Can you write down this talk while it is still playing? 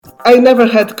I never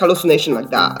had hallucination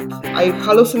like that. I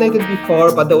hallucinated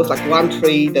before, but there was like one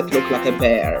tree that looked like a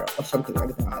bear or something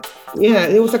like that. Yeah,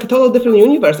 it was like a total different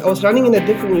universe. I was running in a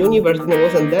different universe and I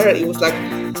wasn't there. It was like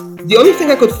the only thing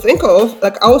I could think of,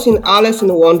 like I was in Alice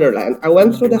in Wonderland. I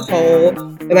went through the hole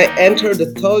and I entered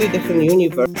a totally different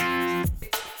universe.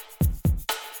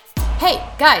 Hey,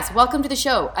 guys, welcome to the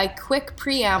show. A quick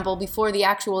preamble before the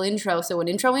actual intro. So an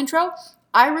intro.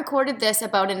 I recorded this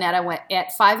about Aneta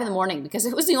at 5 in the morning because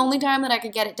it was the only time that I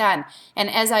could get it done. And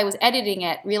as I was editing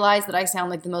it, realized that I sound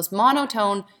like the most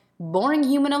monotone, boring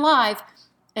human alive.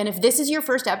 And if this is your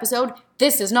first episode,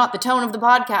 this is not the tone of the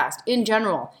podcast in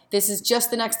general. This is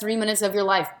just the next 3 minutes of your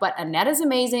life. But Aneta's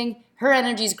amazing. Her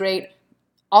energy's great.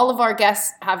 All of our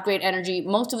guests have great energy.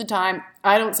 Most of the time,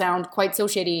 I don't sound quite so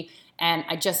shitty. And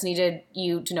I just needed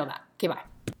you to know that. Okay, bye.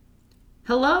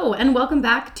 Hello, and welcome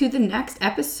back to the next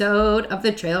episode of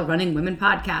the Trail Running Women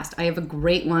podcast. I have a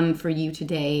great one for you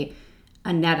today,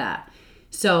 Aneta.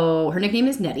 So her nickname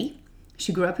is Nettie.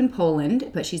 She grew up in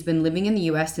Poland, but she's been living in the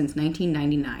U.S. since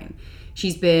 1999.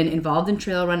 She's been involved in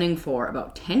trail running for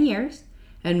about 10 years,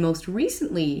 and most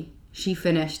recently, she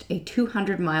finished a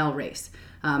 200-mile race.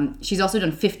 She's also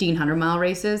done 1,500-mile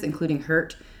races, including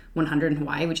Hurt 100 in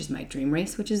Hawaii, which is my dream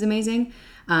race, which is amazing.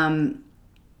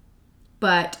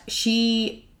 But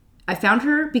I found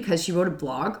her because she wrote a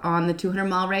blog on the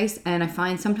 200-mile race, and I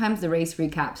find sometimes the race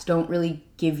recaps don't really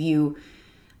give you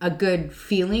a good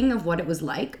feeling of what it was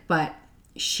like, but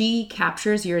she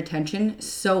captures your attention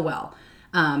so well.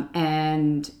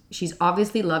 And she's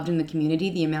obviously loved in the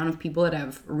community. The amount of people that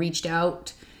have reached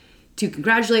out to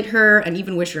congratulate her and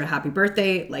even wish her a happy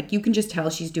birthday, like you can just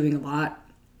tell she's doing a lot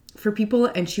for people,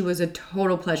 and she was a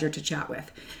total pleasure to chat with.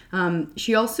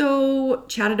 She also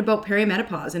chatted about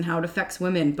perimenopause and how it affects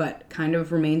women, but kind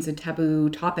of remains a taboo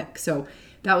topic. So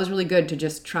that was really good to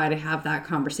just try to have that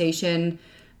conversation,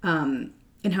 and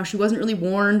how she wasn't really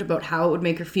warned about how it would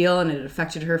make her feel, and it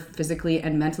affected her physically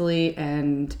and mentally.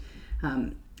 And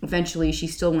eventually she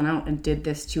still went out and did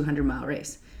this 200-mile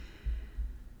race.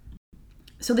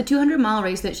 So the 200-mile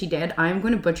race that she did, I'm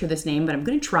going to butcher this name, but I'm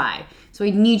going to try. So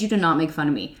I need you to not make fun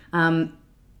of me.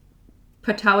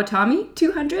 Potawatomi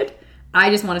 200. I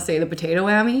just want to say the potato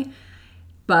whammy.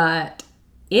 But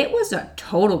it was a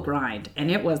total grind,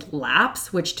 and it was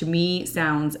laps, which to me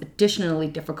sounds additionally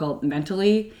difficult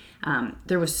mentally.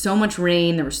 There was so much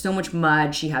rain. There was so much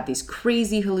mud. She had these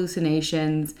crazy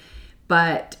hallucinations,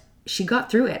 but she got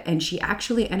through it, and she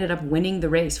actually ended up winning the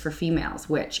race for females,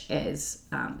 which is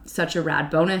such a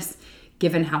rad bonus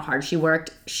given how hard she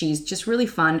worked. She's just really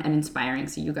fun and inspiring,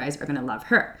 so you guys are going to love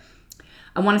her.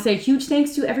 I want to say a huge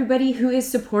thanks to everybody who is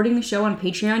supporting the show on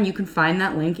Patreon. You can find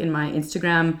that link in my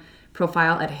Instagram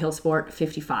profile at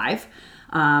Hillsport55.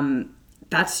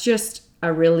 That's just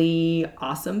a really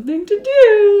awesome thing to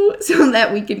do so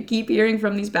that we can keep hearing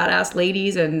from these badass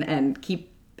ladies and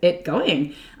keep it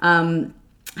going.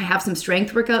 I have some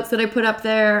strength workouts that I put up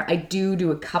there. I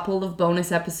do a couple of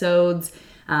bonus episodes.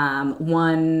 I'm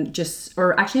going to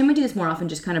do this more often,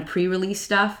 just kind of pre-release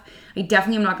stuff. I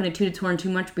definitely am not going to toot its horn too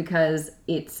much because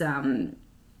it's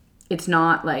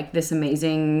not like this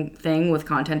amazing thing with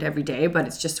content every day, but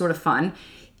it's just sort of fun.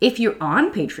 If you're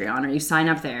on Patreon or you sign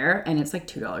up there, and it's like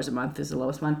 $2 a month is the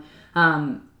lowest one,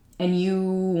 and you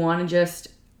want to just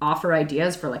offer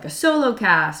ideas for like a solo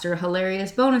cast or a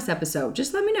hilarious bonus episode,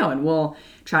 just let me know and we'll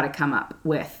try to come up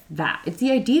with that. It's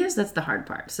the ideas that's the hard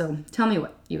part. So tell me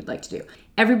what you would like to do.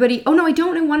 Everybody, oh no, I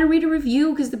don't. I want to read a review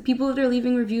because the people that are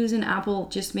leaving reviews in Apple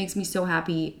just makes me so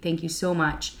happy. Thank you so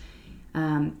much.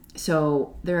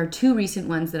 So there are 2 recent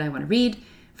ones that I want to read.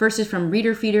 First is from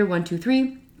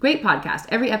ReaderFeeder123. Great podcast.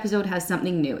 Every episode has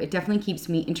something new. It definitely keeps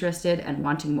me interested and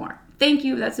wanting more. Thank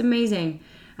you. That's amazing.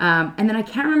 And then I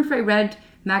can't remember if I read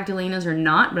Magdalena's or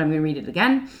not, but I'm going to read it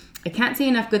again. I can't say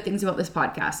enough good things about this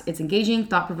podcast. It's engaging,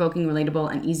 thought-provoking,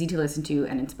 relatable, and easy to listen to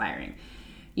and inspiring.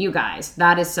 You guys,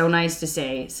 that is so nice to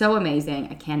say. So amazing.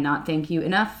 I cannot thank you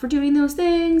enough for doing those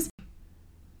things.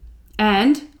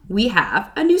 And we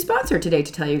have a new sponsor today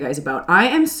to tell you guys about. I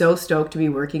am so stoked to be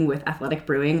working with Athletic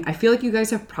Brewing. I feel like you guys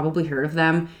have probably heard of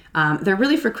them. They're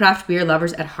really for craft beer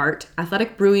lovers at heart.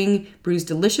 Athletic Brewing brews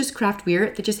delicious craft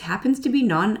beer that just happens to be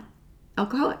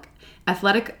non-alcoholic.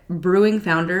 Athletic Brewing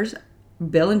founders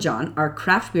Bill and John are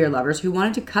craft beer lovers who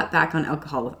wanted to cut back on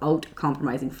alcohol without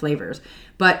compromising flavors.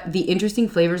 But the interesting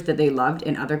flavors that they loved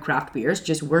in other craft beers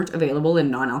just weren't available in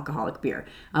non-alcoholic beer.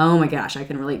 Oh my gosh, I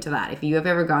can relate to that. If you have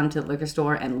ever gone to the liquor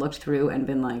store and looked through and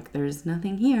been like, there's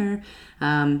nothing here.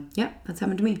 That's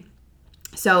happened to me.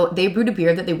 So they brewed a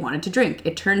beer that they wanted to drink.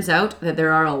 It turns out that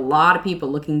there are a lot of people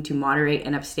looking to moderate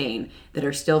and abstain that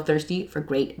are still thirsty for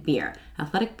great beer.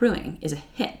 Athletic Brewing is a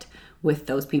hit. with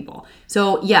those people.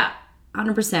 So, yeah,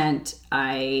 100%.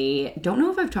 I don't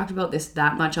know if I've talked about this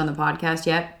that much on the podcast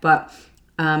yet, but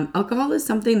alcohol is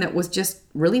something that was just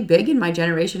really big in my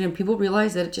generation, and people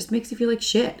realize that it just makes you feel like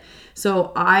shit.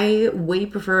 So I way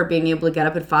prefer being able to get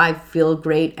up at 5, feel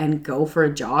great, and go for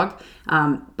a jog.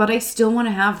 But I still want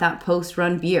to have that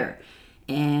post-run beer,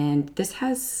 and this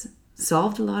has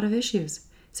solved a lot of issues.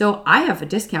 So I have a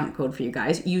discount code for you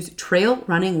guys. Use Trail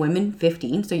Running Women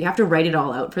 15. So you have to write it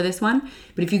all out for this one.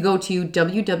 But if you go to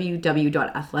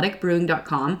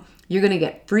www.athleticbrewing.com, you're going to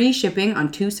get free shipping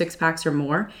on 2 6-packs or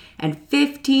more and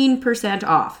 15%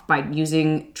 off by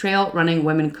using Trail Running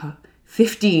Women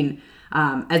 15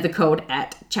 as the code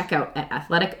at checkout at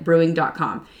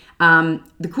athleticbrewing.com.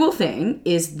 The cool thing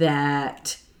is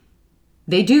that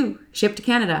they do ship to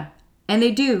Canada and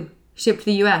they do ship to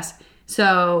the US.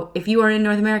 So if you are in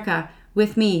North America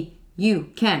with me,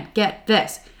 you can get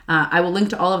this. I will link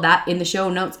to all of that in the show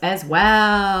notes as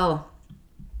well.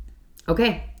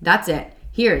 Okay, that's it.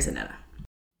 Here's Aneta.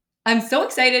 I'm so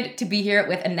excited to be here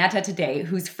with Aneta today,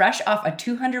 who's fresh off a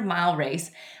 200-mile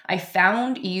race. I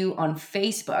found you on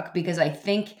Facebook because I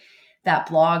think that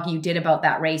blog you did about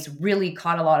that race really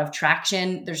caught a lot of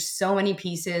traction. There's so many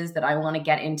pieces that I want to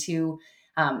get into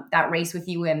that race with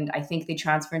you, and I think they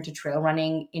transfer into trail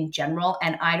running in general.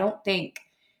 And I don't think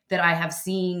that I have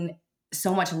seen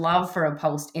so much love for a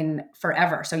post in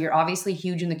forever. So you're obviously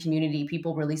huge in the community.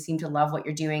 People really seem to love what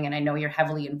you're doing, and I know you're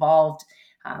heavily involved.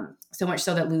 So much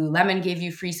so that Lululemon gave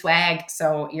you free swag.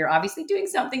 So you're obviously doing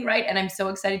something right, and I'm so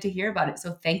excited to hear about it.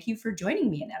 So thank you for joining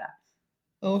me, Aneta.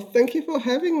 Oh, thank you for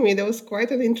having me. That was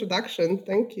quite an introduction.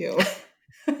 Thank you.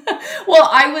 Well,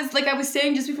 I was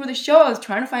saying just before the show, I was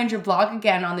trying to find your blog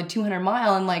again on the 200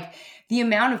 mile, and like the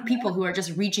amount of people who are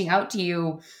just reaching out to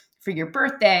you for your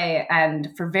birthday and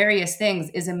for various things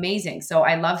is amazing. So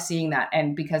I love seeing that.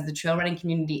 And because the trail running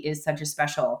community is such a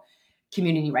special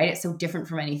community, right? It's so different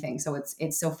from anything. So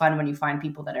it's so fun when you find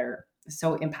people that are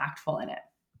so impactful in it.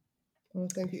 Oh,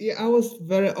 thank you. Yeah, I was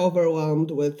very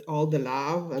overwhelmed with all the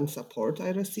love and support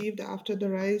I received after the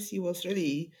race. It was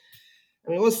really, I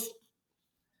mean, it was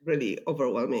really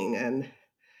overwhelming, and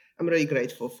I'm really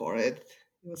grateful for it.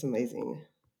 It was amazing.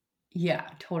 Yeah,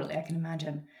 totally. I can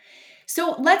imagine.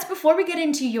 So let's, before we get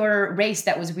into your race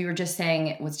that was, we were just saying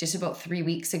it was just about 3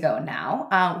 weeks ago now,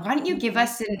 why don't you give Mhm.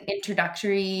 us an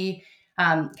introductory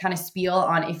kind of spiel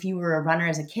on if you were a runner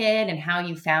as a kid and how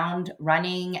you found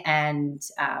running and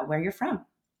where you're from?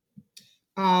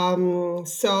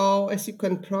 So as you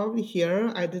can probably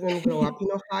hear, I didn't grow up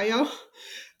in Ohio.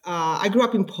 I grew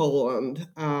up in Poland,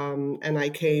 and I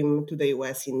came to the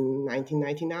US in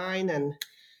 1999 and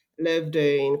lived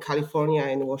in California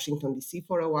and Washington, D.C.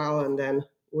 for a while, and then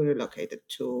we relocated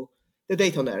to the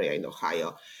Dayton area in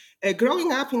Ohio.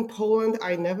 Growing up in Poland,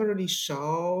 I never really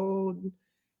showed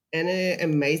any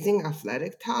amazing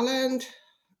athletic talent.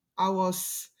 I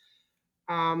was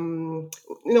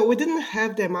we didn't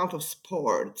have the amount of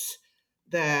sports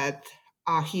that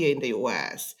are here in the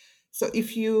US. So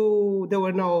there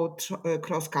were no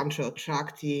cross country or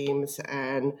track teams,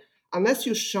 and unless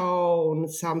you shown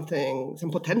some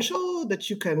potential that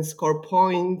you can score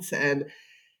points and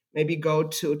maybe go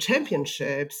to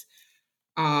championships,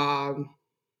 um,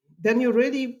 then you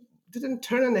really didn't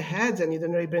turn any heads and you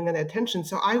didn't really bring any attention.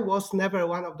 So I was never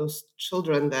one of those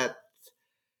children that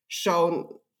shown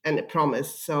any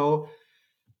promise. So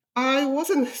I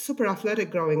wasn't super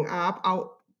athletic growing up.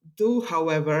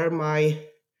 However, my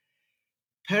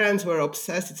parents were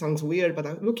obsessed. It sounds weird,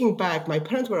 but looking back, my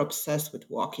parents were obsessed with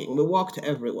walking. We walked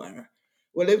everywhere.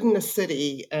 We lived in a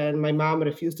city, and my mom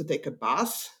refused to take a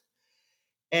bus.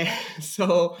 And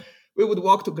so we would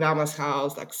walk to grandma's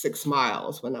house like 6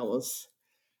 miles when I was,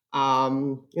 a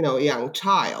young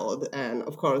child. And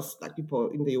of course, like people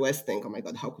in the US think, oh my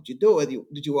God, how could you do it?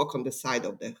 Did you walk on the side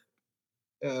of the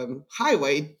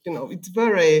highway? It's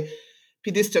very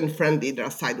pedestrian friendly. There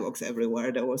are sidewalks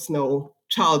everywhere. There was no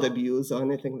child abuse or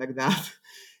anything like that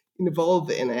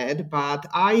involved in it. But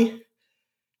I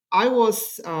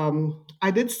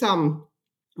did some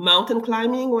mountain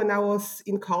climbing when I was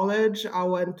in college. I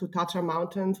went to Tatra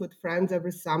Mountains with friends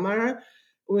every summer.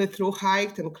 We through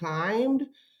hiked and climbed.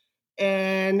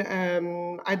 And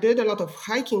I did a lot of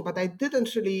hiking, but I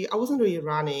wasn't really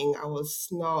running. I was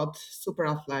not super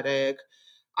athletic.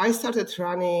 I started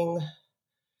running.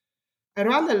 I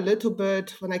ran a little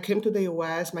bit when I came to the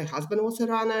US. My husband was a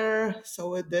runner,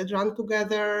 so we did run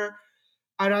together.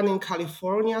 I ran in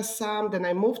California some. Then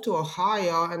I moved to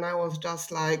Ohio, and I was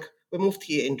just like, we moved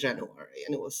here in January,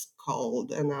 and it was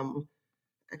cold, and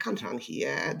I can't run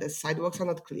here. The sidewalks are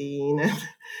not clean, and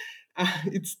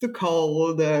it's too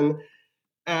cold, and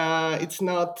it's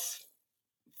not.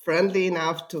 friendly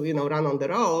enough to, run on the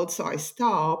road. So I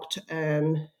stopped,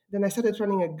 and then I started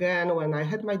running again when I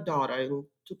had my daughter in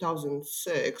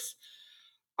 2006.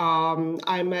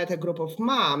 I met a group of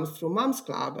moms through Moms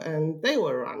Club, and they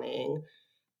were running.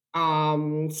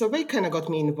 So they kind of got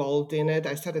me involved in it.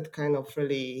 I started kind of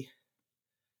really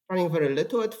running very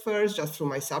little at first, just through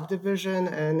my subdivision,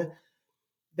 and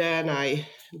then I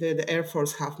did the Air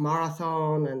Force half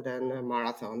marathon, and then a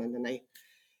marathon, and then I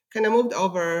kind of moved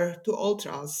over to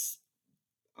ultras.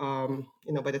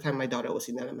 By the time my daughter was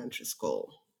in elementary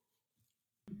school.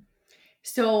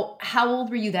 So, how old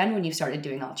were you then when you started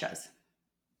doing ultras?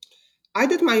 I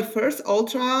did my first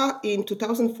ultra in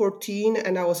 2014,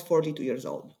 and I was 42 years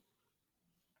old.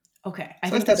 Okay, I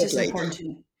So I think that's started just late. important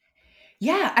to.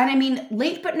 Yeah, and I mean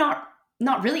late, but not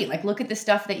really. Like, look at the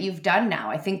stuff that you've done now.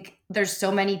 I think there's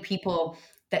so many people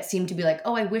that seem to be like,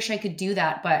 oh, I wish I could do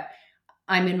that, but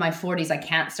I'm in my 40s. I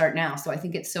can't start now. So I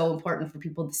think it's so important for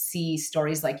people to see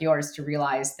stories like yours to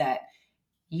realize that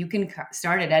you can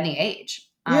start at any age.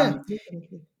 Yeah,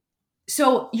 definitely.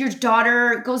 So your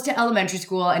daughter goes to elementary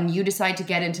school and you decide to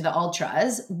get into the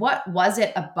ultras. What was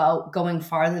it about going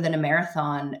farther than a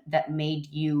marathon that made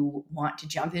you want to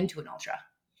jump into an ultra?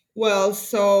 Well,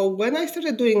 so when I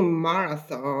started doing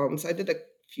marathons, I did a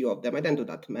few of them. I didn't do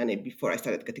that many before I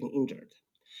started getting injured.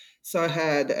 So I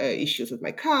had issues with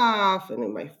my calf and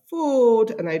in my foot,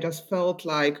 and I just felt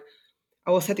like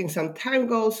I was setting some time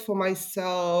goals for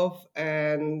myself,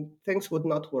 and things would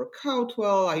not work out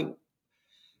well.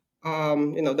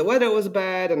 The weather was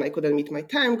bad, and I couldn't meet my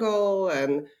time goal,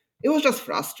 and it was just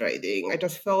frustrating. I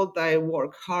just felt I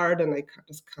work hard, and I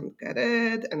just can't get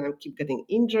it, and I keep getting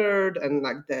injured, and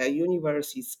like the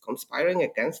universe is conspiring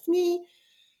against me.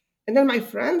 And then my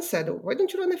friend said, "Why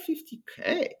don't you run a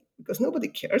 50K? Because nobody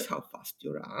cares how fast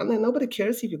you run, and nobody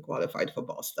cares if you qualified for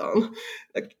Boston.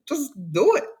 Like, just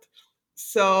do it."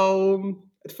 So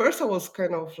at first I was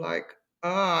kind of like,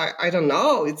 I don't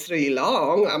know, it's really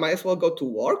long. I might as well go to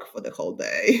work for the whole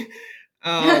day.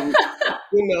 Um,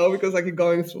 because like you're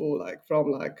going through like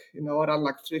from like, around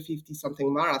like 350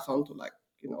 something marathon to like,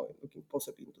 looking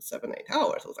possibly into 7, 8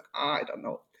 hours. I was like, I don't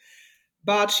know.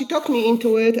 But she talked me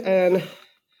into it, and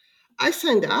I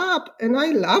signed up, and I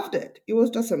loved it. It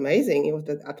was just amazing. It was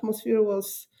the atmosphere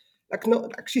was like, no,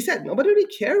 like she said, nobody really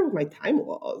cared what my time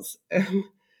was.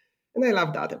 And I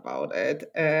love that about it.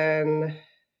 And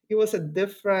it was a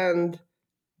different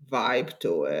vibe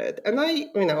to it. And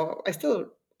I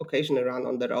still occasionally run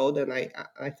on the road, and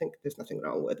I think there's nothing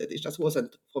wrong with it. It just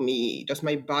wasn't for me. Just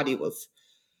my body was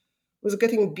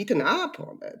getting beaten up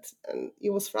on it, and it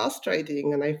was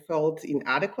frustrating. And I felt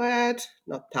inadequate,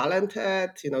 not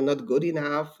talented, not good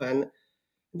enough. And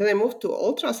then I moved to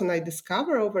ultras, and I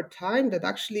discover over time that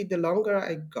actually the longer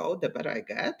I go, the better I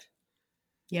get.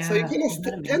 So you Yeah, kind of isn't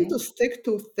that tend to amazing? stick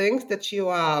to things that you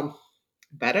are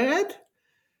better at.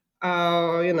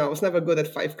 I was never good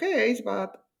at 5Ks,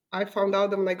 but I found out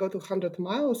that when I go to 100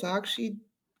 miles, I actually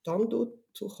don't do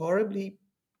too horribly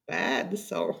bad.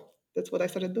 So that's what I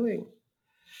started doing.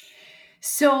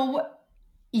 So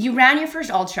you ran your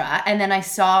first ultra, and then I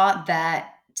saw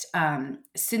that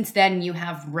since then you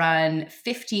have run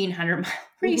 1,500 mile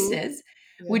Hmm. races,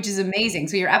 Yeah. which is amazing.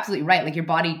 So you're absolutely right. Like your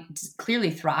body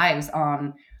clearly thrives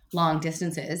on long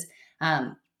distances,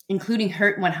 including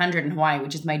Hurt 100 in Hawaii,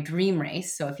 which is my dream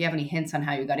race. So if you have any hints on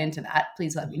how you got into that,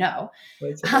 please let me know. So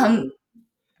it's Um, amazing.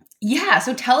 yeah.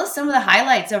 So tell us some of the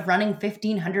highlights of running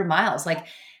 1,500 miles. Like,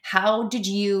 how did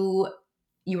you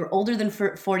were older than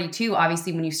 42,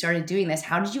 obviously, when you started doing this.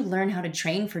 How did you learn how to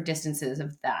train for distances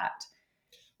of that?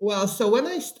 Well, so when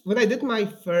I did my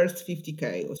first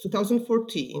 50K, it was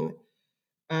 2014,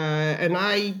 and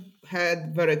I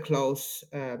had very close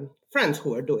friends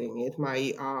who were doing it.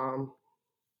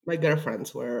 My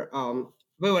girlfriends were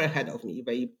they were ahead of me.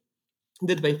 They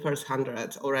did their first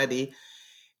hundreds already,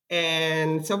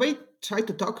 and so they tried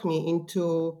to talk me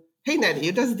into, "Hey, Nelly,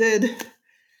 you just did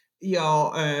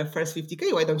your first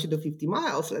 50K. Why don't you do 50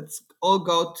 miles? Let's all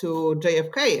go to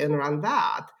JFK and run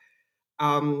that."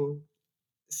 Um,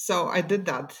 so I did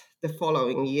that the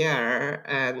following year,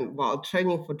 and while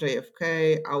training for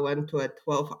JFK, I went to a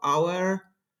 12-hour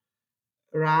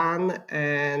run,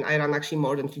 and I ran actually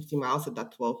more than 50 miles at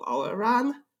that 12-hour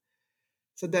run.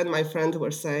 So then my friends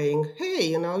were saying, "Hey,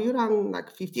 you run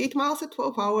like 58 miles at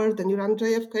 12 hours, then you run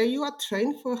JFK, you are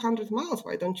trained for 100 miles.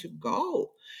 Why don't you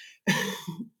go?"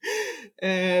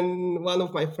 And one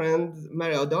of my friends,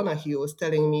 Mary O'Donoghue, was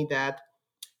telling me that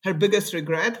her biggest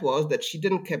regret was that she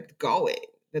didn't kept going,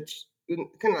 that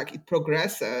kind of like it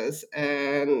progresses.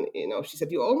 And, she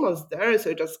said, "You're almost there.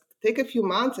 So just take a few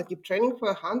months and keep training for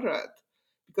 100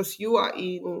 because you are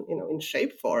in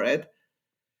shape for it."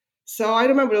 So I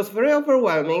remember it was very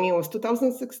overwhelming. It was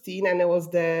 2016 and it was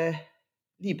the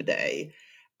Leap Day,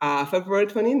 February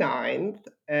 29th.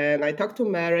 And I talked to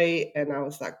Mary and I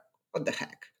was like, what the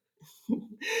heck?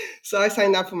 So I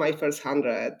signed up for my first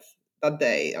 100 that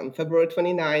day on February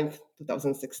 29th,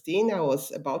 2016. I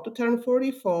was about to turn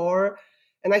 44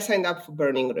 and I signed up for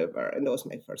Burning River and that was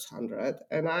my first 100.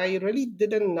 And I really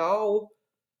didn't know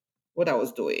what I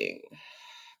was doing.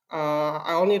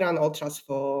 I only ran ultras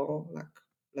for like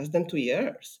less than 2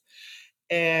 years.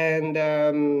 And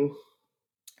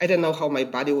I don't know how my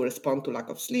body will respond to lack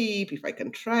of sleep, if I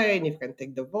can train, if I can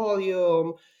take the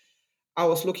volume. I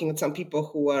was looking at some people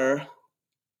who were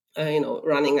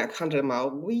running like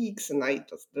 100-mile weeks, and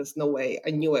there's no way.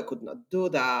 I knew I could not do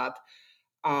that.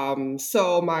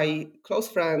 So my close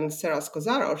friend Sarah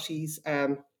Scozzaro, she's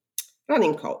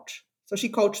running coach. So she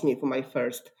coached me for my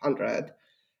first 100.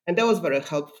 And that was very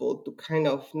helpful to kind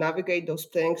of navigate those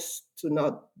things, to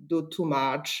not do too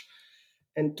much,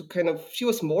 and to kind of, she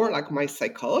was more like my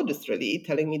psychologist, really,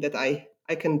 telling me that I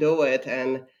can do it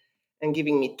and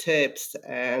giving me tips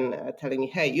and telling me,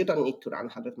 hey, you don't need to run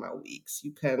 100-mile weeks.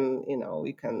 You can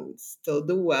still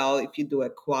do well if you do a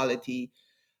quality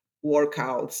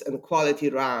workouts and quality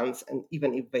runs, and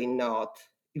even if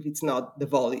it's not the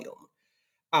volume.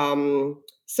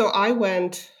 So I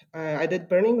went, I did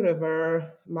Burning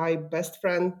River. My best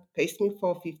friend paced me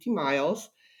for 50 miles.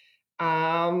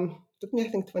 Took me, I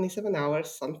think, 27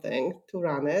 hours something to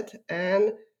run it.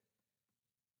 And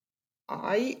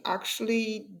I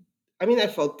actually, I mean, I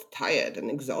felt tired and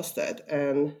exhausted,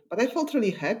 but I felt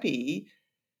really happy.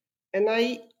 And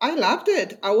I loved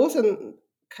it. I wasn't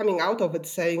coming out of it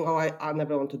saying, oh, I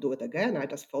never want to do it again. I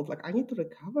just felt like I need to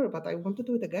recover, but I want to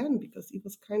do it again because it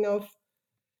was kind of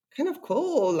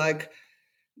cool. Like,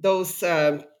 those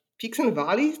peaks and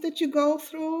valleys that you go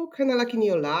through, kind of like in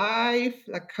your life,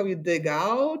 like how you dig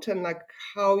out and like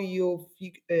how you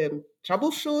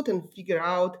troubleshoot and figure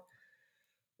out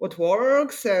what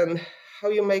works and how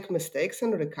you make mistakes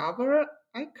and recover.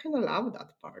 I kind of love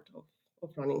that part of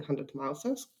running 100 miles.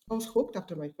 I was hooked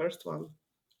after my first one.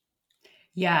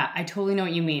 Yeah, I totally know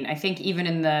what you mean. I think even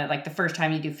in the first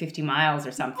time you do 50 miles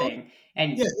or something, Yeah,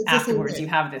 and it's the same afterwards way. you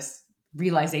have this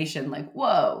realization like,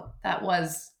 whoa, that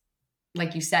was,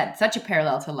 like you said, such a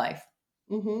parallel to life.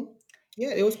 hmm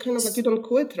Yeah, it was kind of like you don't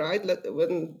quit, right?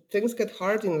 When things get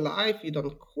hard in life, you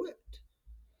don't quit.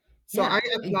 So I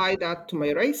Yeah. apply that to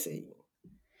my racing.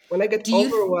 When I get Do you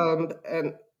overwhelmed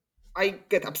and I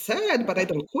get upset, but I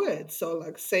don't quit. So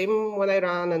like same when I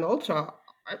run an ultra,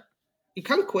 you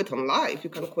can't quit on life. You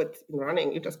can't quit in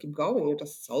running. You just keep going. You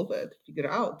just solve it, figure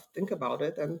it out, think about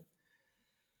it, and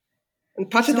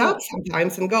patch it up so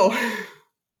sometimes and go.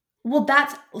 well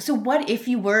that's so what if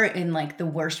you were in like the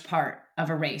worst part of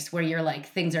a race where you're like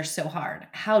things are so hard?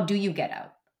 How do you get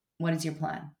out? What is your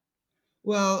plan?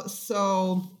 Well,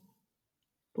 so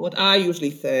what I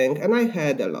usually think, and I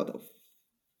had a lot of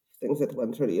things that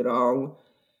went really wrong.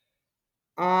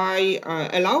 I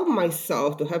allow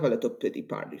myself to have a little pity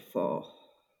party for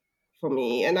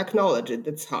me and acknowledge it.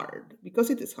 It's hard because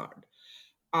it is hard.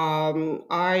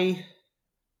 I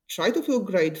try to feel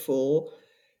grateful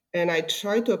and I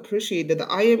try to appreciate that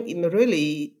I am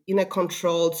really in a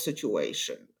controlled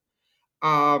situation.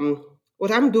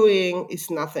 What I'm doing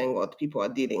is nothing what people are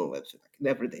dealing with like, in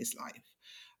everyday's life.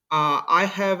 I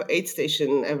have aid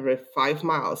station every 5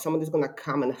 miles. Somebody's gonna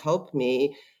come and help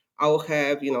me. I'll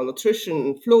have,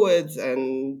 nutrition, fluids,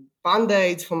 and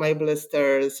band-aids for my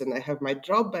blisters, and I have my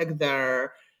drop bag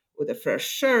there with a fresh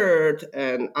shirt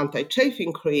and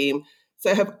anti-chafing cream. So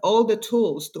I have all the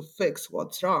tools to fix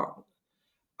what's wrong.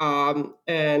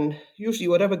 And usually,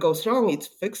 whatever goes wrong, it's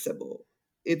fixable.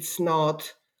 It's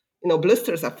not,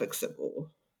 blisters are fixable.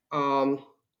 Um,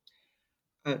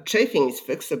 Chafing is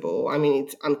fixable. I mean,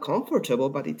 it's uncomfortable,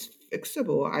 but it's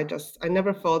fixable. I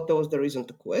never thought that was the reason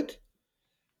to quit.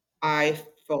 I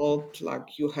felt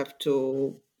like you have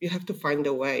to find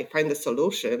a way, find a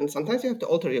solution. Sometimes you have to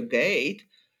alter your gait,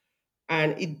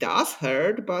 and it does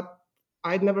hurt, but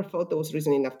I never thought there was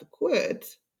reason enough to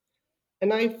quit.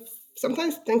 And I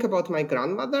sometimes think about my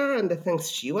grandmother and the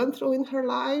things she went through in her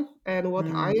life, and what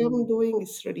I Mm. am doing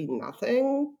is really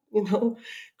nothing,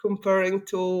 comparing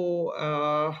to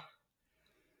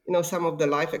some of the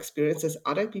life experiences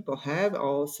other people have,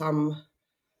 or something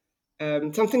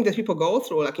that people go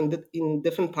through, like in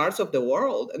different parts of the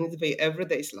world, and it's their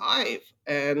everyday's life,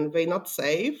 and they're not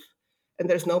safe, and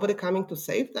there's nobody coming to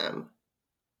save them.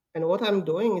 And what I'm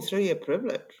doing is really a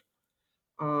privilege.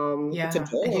 It's a Yeah,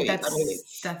 I think joy. I mean,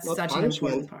 it's that's not such an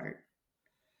important punishment. part.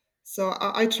 So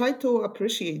I try to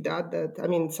appreciate that. That I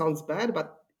mean, it sounds bad,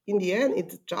 but in the end,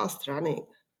 it's just running.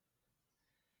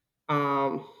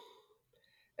 Um,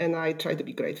 and I try to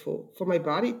be grateful for my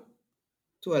body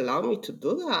to allow me to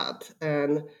do that,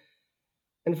 and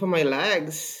for my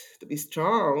legs to be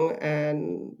strong,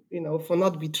 and for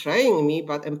not betraying me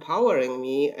but empowering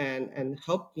me and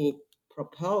help me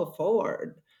propel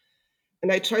forward.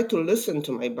 And I try to listen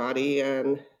to my body,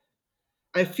 and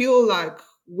I feel like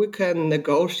we can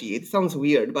negotiate. It sounds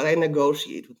weird, but I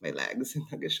negotiate with my legs and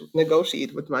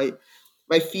negotiate with my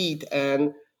feet,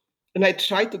 and I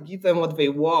try to give them what they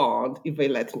want if they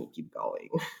let me keep going.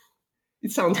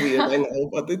 It sounds weird, I know,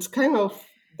 but it's kind of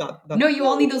that No, you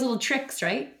all point. need those little tricks,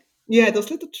 right? Yeah,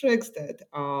 those little tricks that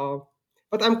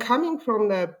but I'm coming from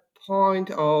the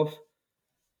point of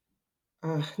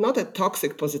not a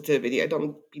toxic positivity. I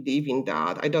don't believe in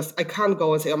that. I can't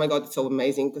go and say, "Oh my God, it's so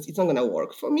amazing," because it's not gonna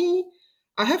work for me.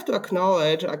 I have to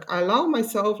acknowledge, like, I allow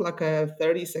myself like a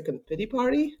 30-second pity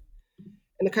party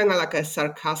and kind of like a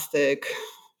sarcastic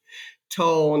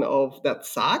tone of that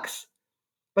sucks.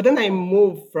 But then I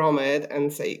move from it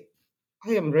and say,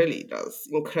 I am really just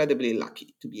incredibly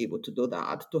lucky to be able to do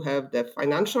that, to have the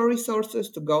financial resources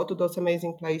to go to those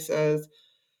amazing places,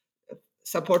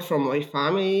 support from my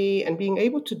family, and being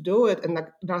able to do it. And like,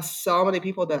 there are so many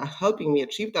people that are helping me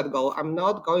achieve that goal. I'm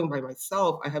not going by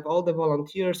myself. I have all the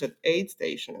volunteers at aid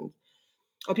stations,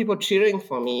 or people cheering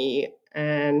for me.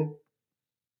 And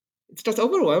it's just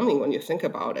overwhelming when you think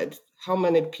about it, how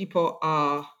many people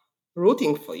are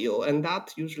rooting for you. And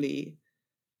that usually,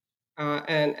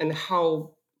 and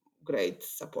how great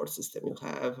support system you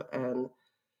have, and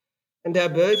the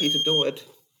ability to do it.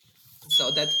 So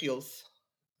um,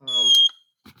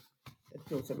 that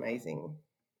feels amazing.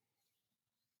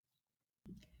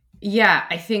 Yeah,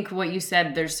 I think what you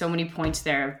said, there's so many points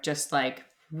there of just like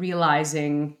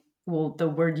realizing, well, the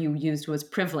word you used was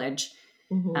privilege.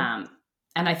 Hmm. Um,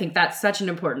 and I think that's such an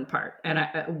important part.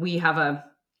 And we have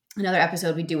another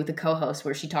episode we do with the co-host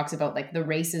where she talks about like the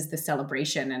race is the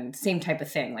celebration and same type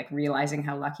of thing, like realizing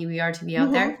how lucky we are to be out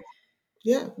Hmm. there.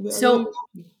 Yeah, we are really So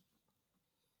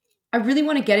I really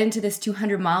want to get into this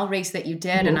 200-mile race that you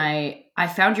did, and lucky. I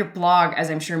found your blog, as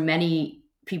I'm sure many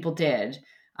people did,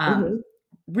 Hmm. um,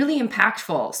 really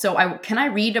impactful. So I can I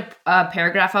read a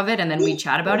paragraph of it and then we Yeah,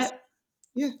 chat of about course. it?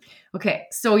 Yeah. Okay,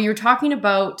 so you're talking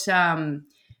about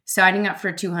signing up for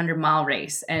a 200-mile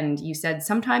race, and you said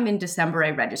sometime in December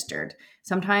I registered.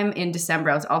 Sometime in December,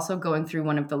 I was also going through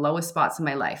one of the lowest spots in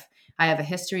my life. I have a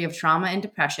history of trauma and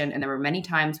depression, and there were many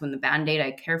times when the band aid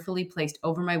I carefully placed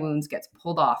over my wounds gets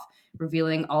pulled off,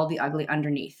 revealing all the ugly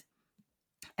underneath.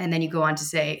 And then you go on to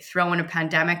say, throw in a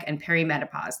pandemic and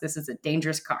perimenopause. This is a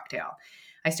dangerous cocktail.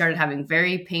 I started having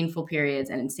very painful periods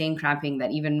and insane cramping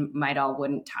that even my doll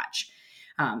wouldn't touch.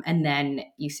 And then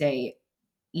you say,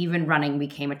 even running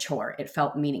became a chore. It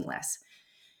felt meaningless.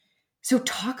 So,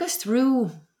 talk us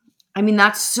through. I mean,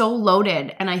 that's so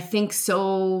loaded and I think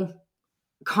so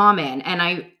common. And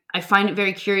I find it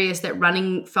very curious that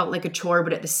running felt like a chore,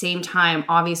 but at the same time,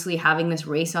 obviously having this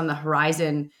race on the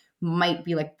horizon might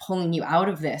be like pulling you out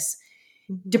of this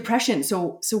Mhm. depression.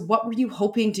 So what were you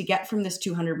hoping to get from this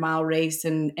 200-mile race?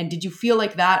 And did you feel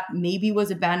like that maybe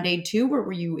was a band-aid too, or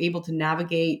were you able to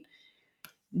navigate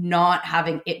not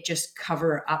having it just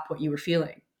cover up what you were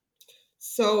feeling?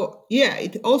 So yeah,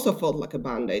 it also felt like a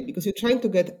band-aid because you're trying to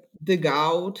dig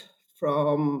out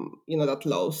from that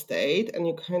low state, and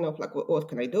you kind of like, what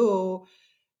can I do?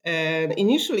 And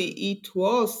initially, it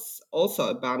was also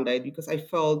a band-aid because I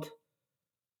felt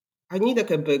I need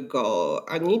like a big goal.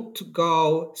 I need to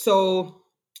go. So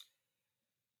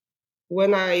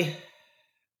when I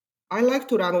like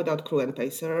to run without crew and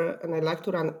pacer, and I like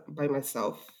to run by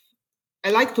myself. I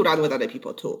like to run with other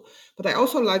people too, but I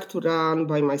also like to run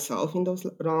by myself in those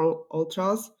long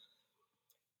ultras.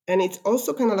 And it's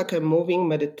also kind of like a moving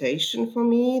meditation for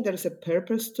me. There's a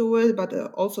purpose to it, but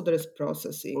also there is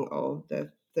processing of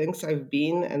the things I've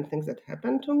been and things that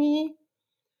happened to me.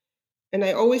 And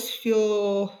I always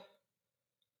feel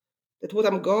that what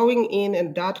I'm going in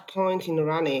at that point in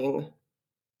running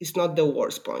is not the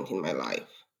worst point in my life,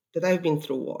 that I've been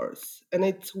through worse. And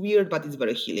it's weird, but it's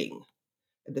very healing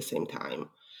at the same time.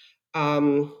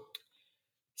 Um,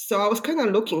 so I was kind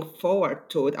of looking forward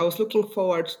to it. I was looking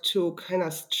forward to kind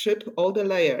of strip all the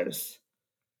layers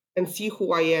and see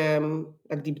who I am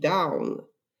like deep down.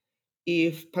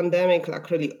 If pandemic like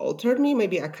really altered me,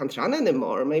 maybe I can't run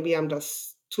anymore. Maybe I'm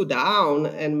just too down,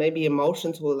 and maybe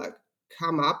emotions will like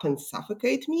come up and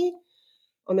suffocate me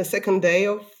on the second day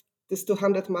of this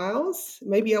 200 miles.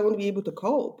 Maybe I won't be able to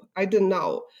cope. I don't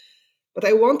know. But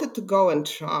I wanted to go and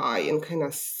try and kind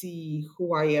of see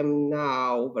who I am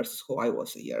now versus who I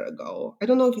was a year ago. I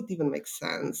don't know if it even makes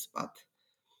sense, but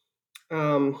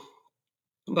um,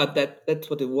 but that's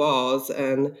what it was.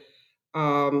 And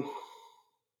um,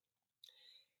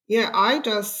 yeah, I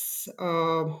just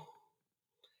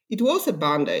it was a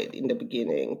band-aid in the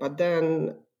beginning, but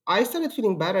then I started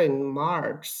feeling better in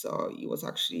March, so it was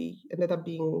actually ended up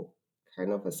being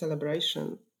kind of a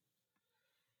celebration.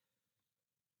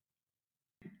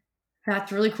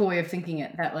 That's a really cool way of thinking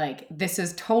it, that like this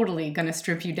is totally going to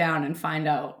strip you down and find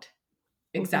out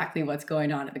Mhm. exactly what's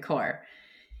going on at the core.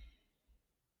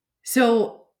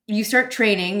 So you start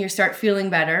training, you start feeling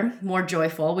better, more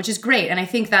joyful, which is great. And I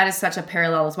think that is such a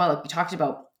parallel as well. Like you talked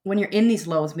about, when you're in these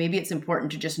lows, maybe it's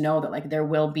important to just know that like there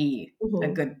will be a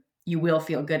Mhm. good, you will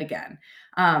feel good again.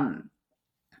 Um,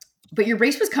 but your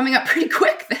race was coming up pretty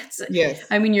quick.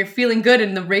 Yes. I mean, you're feeling good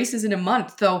and the race is in a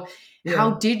month. So Yeah.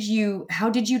 how did you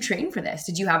train for this?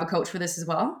 Did you have a coach for this as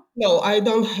well? No, I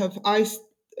don't have. I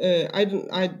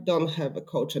don't have a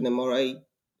coach anymore. I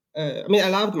mean, I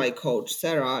loved my coach,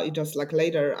 Sarah. It just like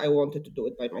later I wanted to do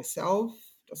it by myself,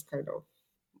 just kind of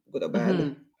good or bad.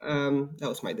 Hmm. That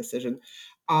was my decision.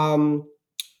 Um,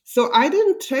 so I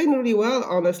didn't train really well,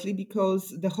 honestly,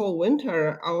 because the whole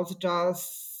winter I was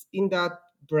just in that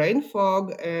brain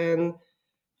fog and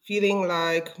feeling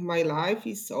like my life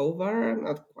is over.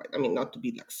 Not quite, I mean, not to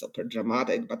be like super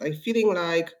dramatic, but I'm feeling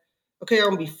like, okay,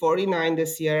 I'll be 49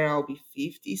 this year, I'll be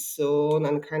 50 soon,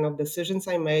 and kind of decisions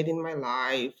I made in my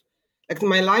life. Like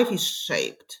my life is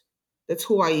shaped. That's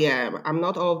who I am. I'm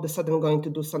not all of a sudden going to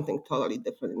do something totally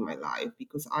different in my life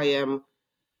because I am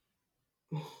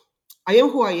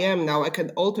who I am now. I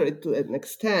can alter it to an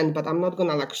extent, but I'm not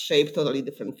gonna like shape totally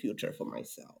different future for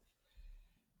myself.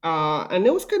 And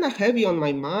it was kind of heavy on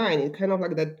my mind. It kind of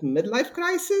like that midlife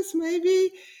crisis,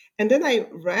 maybe. And then I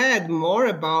read more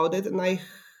about it, and I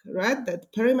read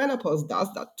that perimenopause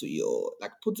does that to you,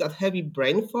 like puts that heavy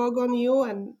brain fog on you,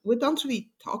 and we don't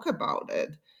really talk about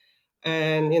it.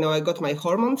 And I got my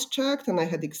hormones checked, and I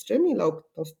had extremely low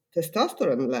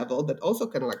testosterone level that also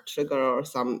can like trigger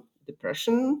some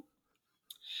depression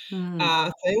Hmm.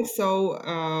 thing. So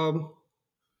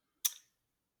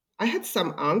I had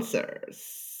some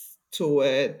answers to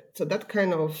it. So that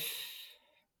kind of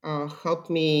helped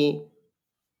me.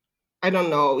 I don't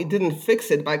know, it didn't fix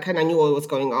it, but I kind of knew what was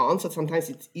going on. So sometimes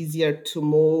it's easier to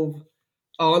move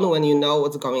on when you know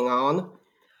what's going on.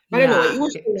 But anyway, it Yeah.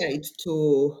 was too late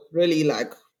to really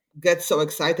like get so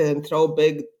excited and throw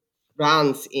big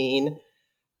runs in.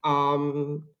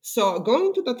 So going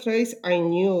into that race, I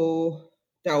knew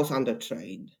that I was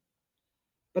undertrained.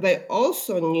 But I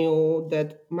also knew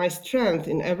that my strength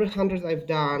in every 100 I've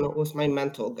done was my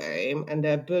mental game and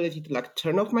the ability to like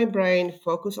turn off my brain,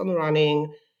 focus on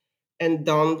running, and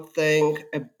don't think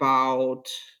about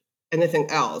anything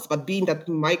else, but be in that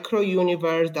micro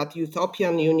universe, that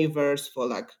utopian universe for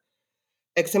like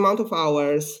X amount of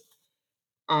hours.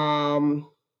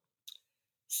 Um,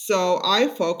 so I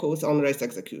focus on race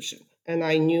execution. And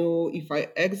I knew if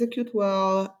I execute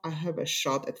well, I have a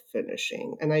shot at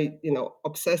finishing. And I,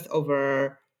 obsessed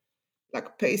over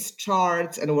like pace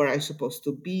charts and where I'm supposed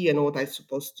to be and what I'm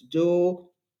supposed to do.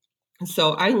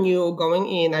 So I knew going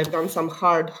in, I've done some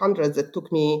hard hundreds that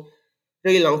took me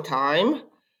really long time.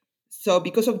 So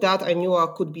because of that, I knew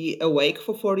I could be awake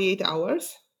for 48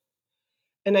 hours.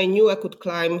 And I knew I could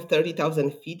climb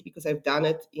 30,000 feet because I've done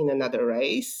it in another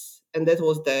race. And that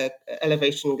was the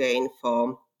elevation gain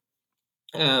for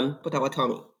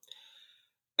Potawatomi.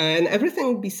 And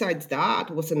everything besides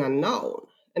that was an unknown.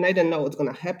 And I didn't know what's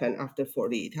going to happen after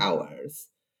 48 hours.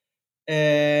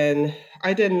 And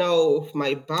I didn't know if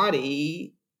my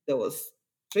body that was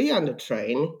 300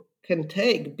 train can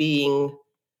take being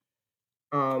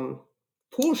um,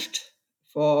 pushed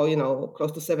for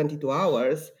close to 72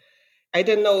 hours. I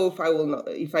don't know if I will not,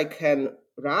 if I can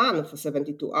run for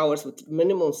 72 hours with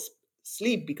minimal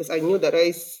sleep because I knew the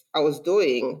race I was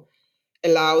doing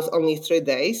allows only 3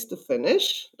 days to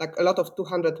finish. Like a lot of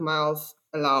 200 miles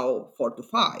allow 4 to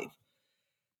 5.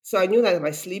 So I knew that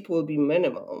my sleep will be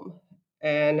minimum.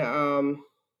 And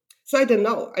so I don't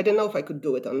know. I don't know if I could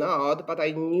do it or not, but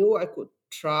I knew I could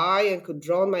try and could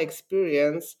draw on my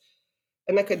experience,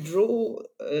 and I could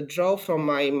draw from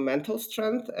my mental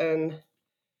strength and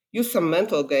use some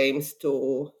mental games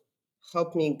to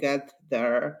help me get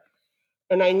there.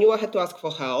 And I knew I had to ask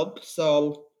for help,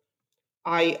 so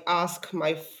I asked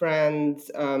my friends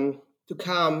to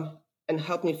come and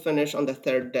help me finish on the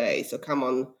third day. So come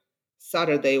on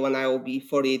Saturday when I will be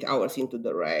 48 hours into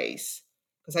the race.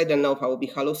 Because I don't know if I will be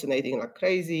hallucinating like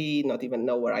crazy, not even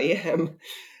know where I am.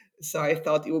 So I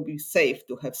thought it would be safe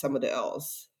to have somebody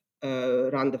else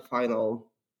run the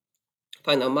final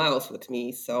miles with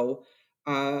me. So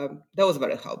that was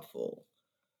very helpful.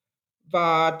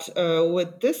 But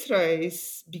with this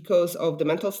race, because of the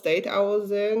mental state I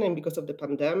was in and because of the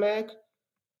pandemic,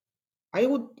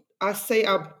 I say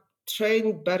I'm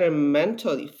trained better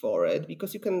mentally for it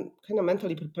because you can kind of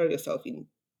mentally prepare yourself in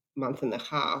month and a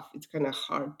half. It's kind of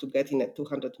hard to get in a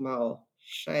 200-mile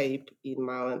shape in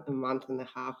a month and a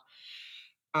half.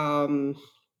 Um,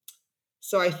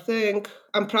 so I think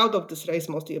I'm proud of this race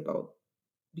mostly about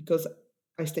because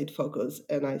I stayed focused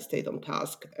and I stayed on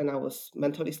task and I was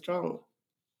mentally strong.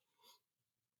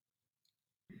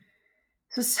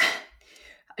 So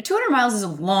 200 miles is a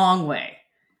long way.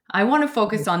 I want to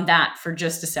focus on that for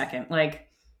just a second. Like,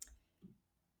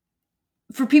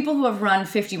 for people who have run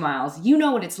 50 miles, you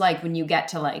know what it's like when you get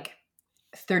to like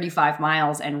 35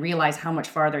 miles and realize how much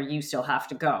farther you still have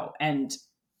to go. And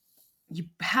you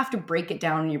have to break it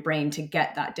down in your brain to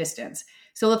get that distance.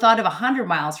 So the thought of 100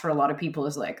 miles for a lot of people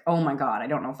is like, oh my God, I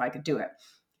don't know if I could do it.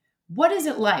 What is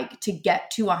it like to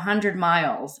get to 100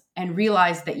 miles and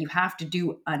realize that you have to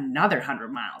do another 100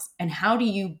 miles? And how do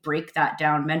you break that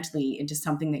down mentally into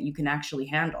something that you can actually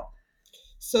handle?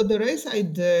 So the race I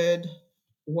did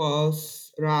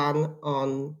was run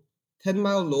on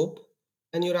 10-mile loop,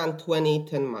 and you run 20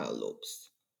 10-mile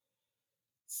loops.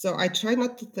 So I try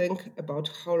not to think about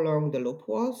how long the loop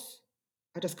was.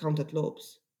 I just counted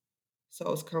loops. So I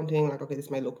was counting like, okay, this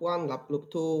is my loop one, loop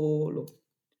two, loop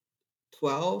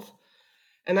 12.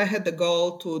 And I had the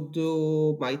goal to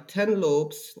do my 10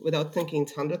 loops without thinking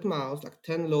it's 100 miles, like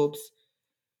 10 loops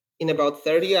in about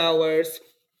 30 hours,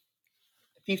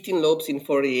 15 loops in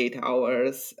 48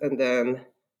 hours, and then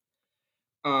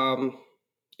um,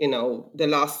 the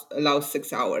last allow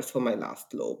 6 hours for my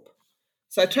last loop.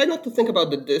 So I try not to think about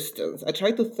the distance. I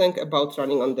try to think about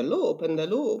running on the loop, and the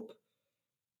loop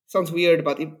sounds weird,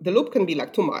 but the loop can be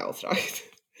like 2 miles, right?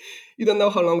 You don't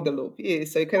know how long the loop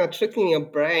is, so you're kind of tricking your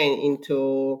brain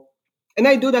into. And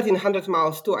I do that in 100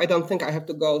 miles too. I don't think I have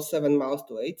to go 7 miles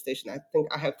to aid station. I think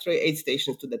I have 3 aid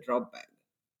stations to the drop bag.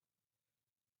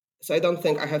 So I don't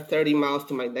think I have 30 miles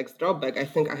to my next drop bag. I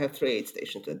think I have 3 aid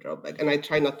stations to the drop bag. And I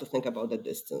try not to think about the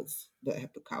distance that I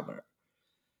have to cover.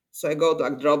 So I go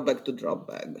like drop bag to drop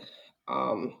bag.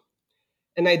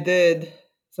 And I did,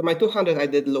 so my 200, I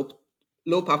did loop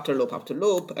after loop after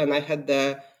loop. And I had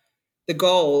the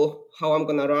goal, how I'm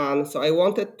going to run. So I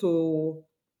wanted to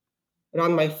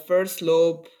run my first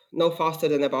loop no faster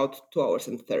than about 2 hours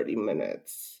and 30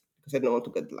 minutes because I don't want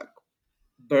to get like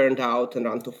burned out and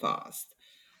run too fast.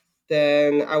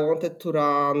 Then I wanted to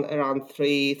run around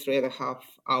 3.5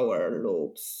 hour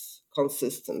loops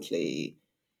consistently.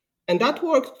 And that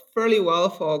worked fairly well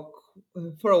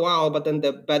for a while, but then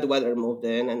the bad weather moved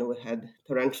in and we had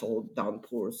torrential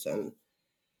downpours and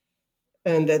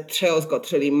the trails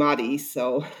got really muddy.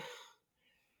 So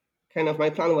kind of my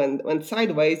plan went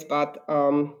sideways, but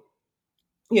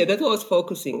yeah, that's what I was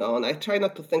focusing on. I try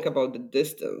not to think about the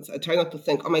distance. I try not to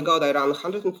think, oh my God, I ran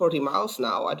 140 miles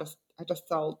now. I just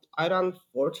thought I ran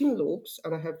 14 loops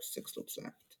and I have 6 loops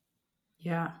left.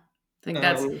 Yeah. I think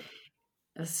Um,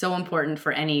 that's so important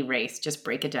for any race. Just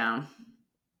break it down.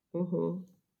 mhm.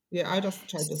 Yeah, I just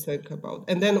try to think about.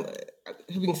 And then,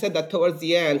 having said that, towards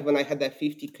the end, when I had that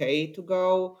 50K to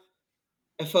go,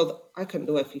 I felt I can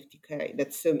do a 50K.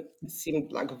 That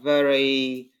seemed like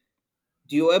very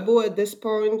doable at this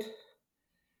point.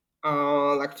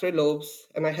 Like 3 loops,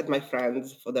 and I had my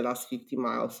friends for the last 50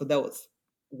 miles, so that was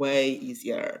way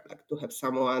easier. Like to have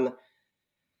someone,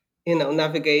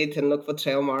 navigate and look for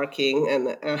trail marking, and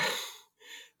that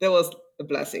was a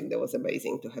blessing. That was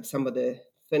amazing to have somebody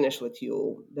finish with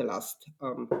you the last,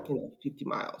 50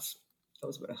 miles. That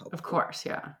was very Of helpful. course.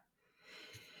 Yeah.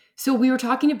 So we were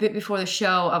talking a bit before the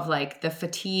show of like the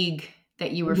fatigue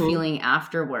that you were Hmm. feeling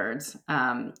afterwards,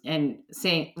 and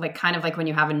saying like kind of like when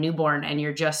you have a newborn and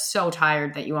you're just so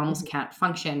tired that you almost can't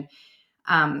function.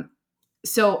 Um,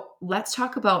 so let's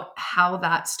talk about how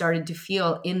that started to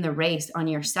feel in the race on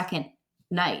your second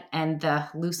night and the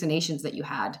hallucinations that you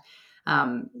had.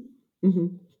 Um, Hmm.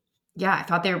 yeah, I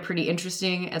thought they were pretty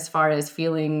interesting as far as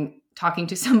feeling talking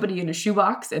to somebody in a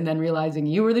shoebox and then realizing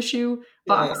you were the shoe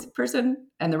Yeah. box person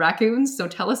and the raccoons. So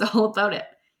tell us all about it.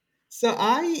 So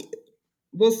I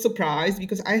was surprised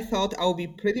because I thought I would be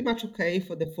pretty much okay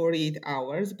for the 48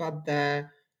 hours, but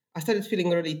I started feeling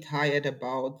really tired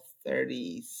about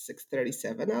 36,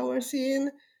 37 hours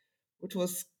in, which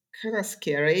was kind of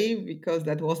scary because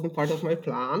that wasn't part of my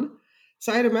plan.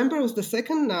 So I remember it was the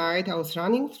second night I was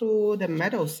running through the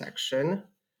meadow section,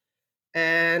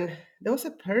 and there was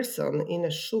a person in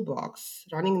a shoebox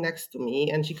running next to me,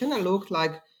 and she kind of looked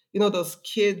like, those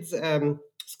kids'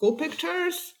 school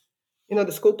pictures.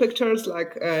 The school pictures,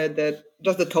 like that,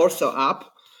 just the torso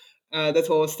up. That's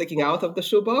what was sticking out of the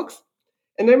shoebox.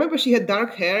 And I remember she had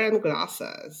dark hair and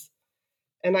glasses.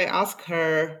 And I asked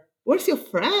her, "Where's your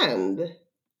friend?"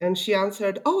 And she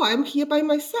answered, "Oh, I'm here by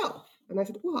myself." And I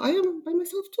said, "Well, I am by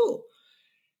myself too."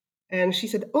 And she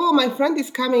said, "Oh, my friend is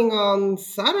coming on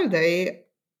Saturday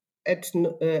at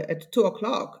 2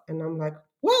 o'clock." And I'm like,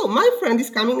 "Well, my friend is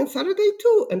coming on Saturday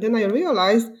too." And then I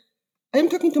realized I am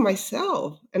talking to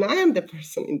myself, and I am the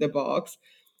person in the box.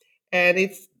 And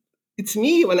it's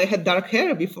me when I had dark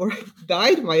hair before I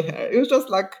dyed my hair. It was just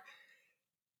like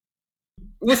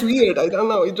it was weird. I don't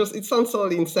know. It sounds so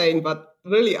insane, but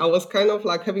really I was kind of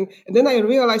like having, and then I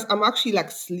realized I'm actually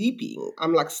like sleeping.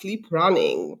 I'm like sleep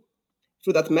running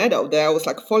through that meadow. There I was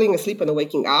like falling asleep and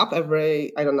waking up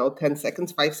every, I don't know, 10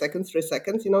 seconds, 5 seconds, 3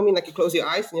 seconds. You know what I mean? Like you close your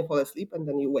eyes and you fall asleep and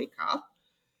then you wake up.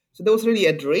 So there was really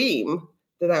a dream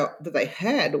that I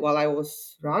had while I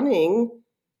was running,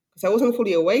 because I wasn't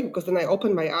fully awake, because then I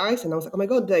opened my eyes and I was like, oh my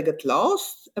God, did I get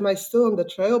lost? Am I still on the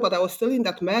trail? But I was still in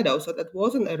that meadow. So that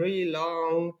wasn't a really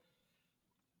long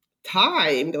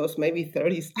time. There was maybe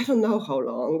 30, I don't know how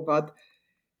long, but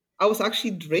I was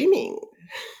actually dreaming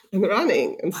and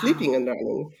running and sleeping Wow. and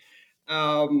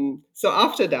running. So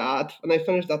after that, when I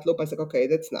finished that loop, I said, okay,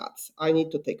 that's nuts. I need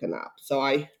to take a nap. So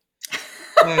uh,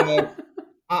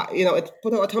 at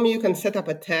Potawatomi, you can set up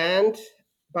a tent,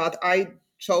 but I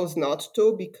chose not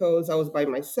to because I was by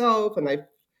myself, and like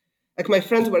my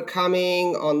friends were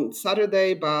coming on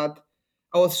Saturday, but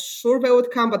I was sure they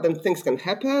would come, but then things can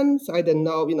happen. So I didn't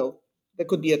know, there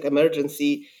could be an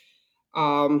emergency.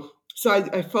 So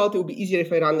I felt it would be easier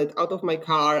if I run it out of my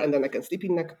car, and then I can sleep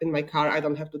in my car. I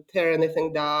don't have to tear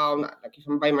anything down. Like if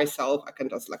I'm by myself, I can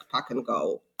just like pack and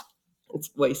go. It's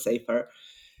way safer.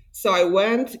 So I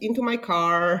went into my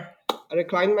car, I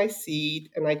reclined my seat,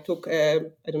 and I took I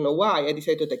don't know why, I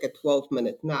decided to take a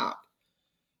 12-minute nap.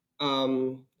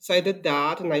 So I did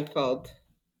that, and I felt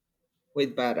way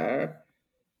better.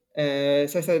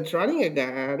 So I started running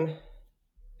again,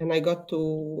 and I got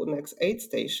to next aid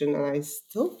station, and I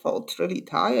still felt really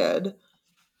tired.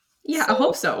 Yeah, I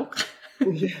hope So so.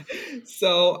 yeah,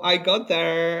 so I got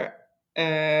there,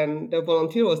 and the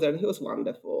volunteer was there, and he was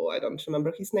wonderful. I don't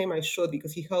remember his name. I should,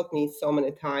 because he helped me so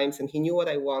many times, and he knew what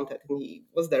I wanted, and he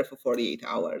was there for 48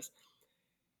 hours.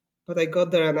 But I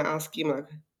got there and I asked him like,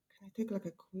 "Can I take like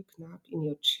a quick nap in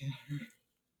your chair?"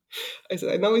 I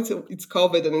said, "I know it's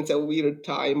COVID and it's a weird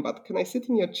time, but can I sit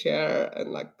in your chair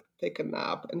and like take a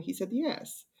nap?" And he said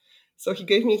yes. So he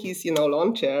gave me his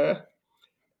lawn chair,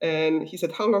 and he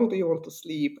said, "How long do you want to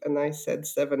sleep?" And I said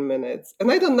 7 minutes.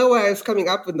 And I don't know why I was coming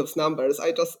up with those numbers.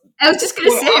 I was just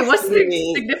gonna Were say, what's asking the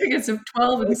me. significance of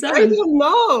 12 and I 7? don't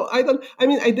know. I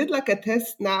mean, I did like a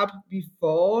test nap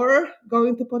before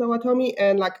going to Potawatomi,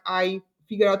 and like I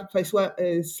figured out if I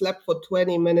slept for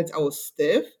 20 minutes, I was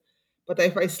stiff. But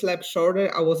if I slept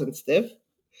shorter, I wasn't stiff.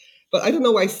 But I don't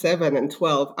know why 7 and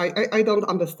 12. I don't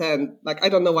understand. Like, I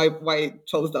don't know why I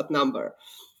chose that number.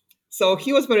 So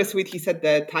he was very sweet. He set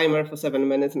the timer for 7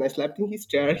 minutes, and I slept in his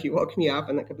chair. He woke me up,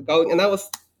 and I kept going, and I was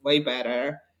way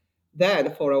better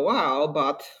then for a while.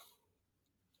 But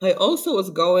I also was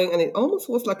going, and it almost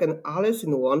was like an Alice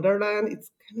in Wonderland.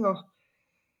 It's kind of,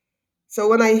 so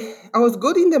when I was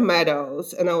good in the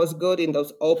meadows, and I was good in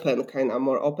those open, kind of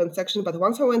more open sections. But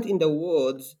once I went in the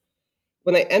woods,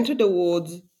 when I entered the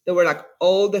woods, there were like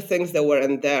all the things that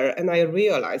weren't there, and I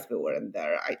realized they weren't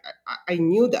there. I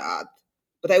knew that,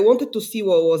 but I wanted to see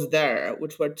what was there,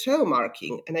 which were trail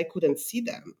marking, and I couldn't see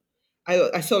them.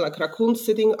 I saw like raccoons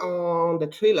sitting on the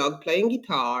tree log playing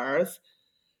guitars,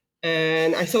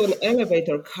 and I saw an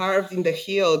elevator carved in the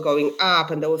hill going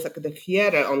up, and there was like the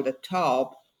theater on the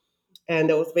top, and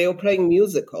they were playing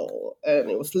musical, and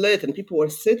it was lit, and people were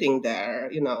sitting there.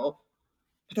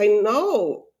 But I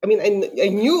know, I mean, I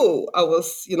knew I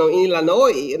was, in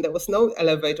Illinois, and there was no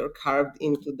elevator carved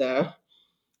into the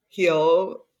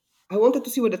hill. I wanted to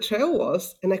see where the trail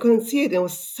was, and I couldn't see it. It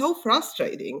was so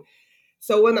frustrating.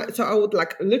 So I would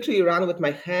like literally run with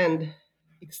my hand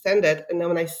extended, and then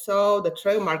when I saw the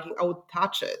trail marking, I would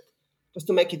touch it just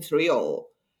to make it real.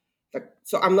 Like,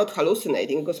 so I'm not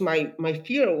hallucinating, because my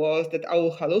fear was that I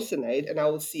will hallucinate and I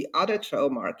will see other trail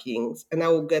markings, and I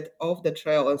will get off the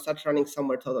trail and start running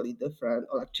somewhere totally different,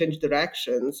 or like change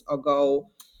directions, or go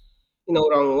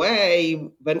wrong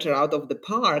way, venture out of the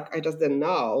park. I just didn't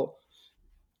know.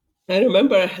 I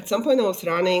remember at some point I was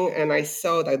running, and I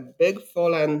saw that big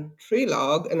fallen tree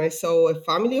log, and I saw a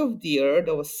family of deer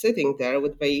that was sitting there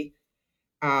with their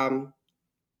um,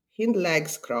 hind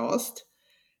legs crossed,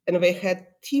 and they had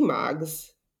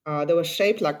T-mags. They were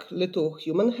shaped like little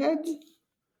human heads,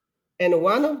 and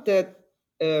one of the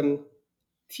um,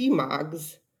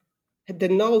 T-mags had the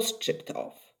nose chipped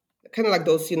off. kind of like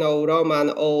those, Roman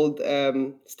old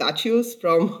statues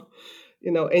from,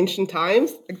 ancient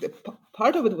times. Like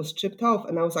part of it was chipped off,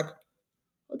 and I was like,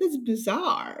 "Oh, that's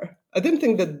bizarre." I didn't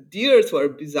think the deers were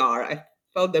bizarre. I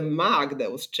felt the mug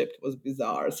that was chipped was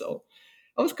bizarre. So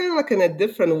I was kind of like in a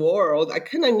different world. I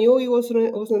kind of knew it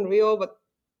wasn't real, but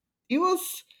it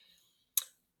was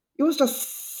it was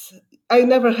just, I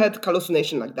never had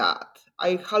hallucination like that.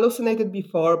 I hallucinated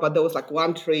before, but there was like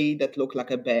one tree that looked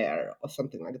like a bear or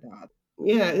something like that.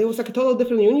 Yeah, it was like a total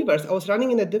different universe. I was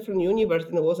running in a different universe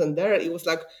and it wasn't there. It was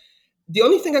like the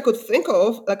only thing I could think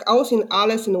of, like I was in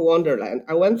Alice in Wonderland.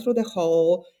 I went through the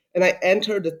hall and I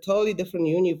entered a totally different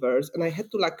universe and I had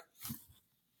to like,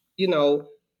 you know,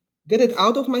 get it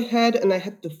out of my head and I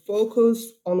had to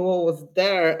focus on what was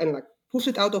there and like push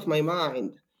it out of my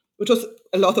mind, which was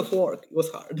a lot of work. It was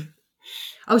hard.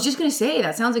 I was just going to say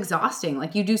that sounds exhausting.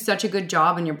 Like you do such a good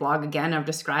job in your blog again of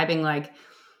describing like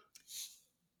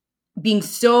being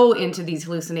so into these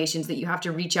hallucinations that you have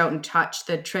to reach out and touch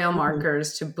the trail Mhm.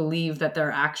 markers to believe that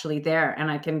they're actually there.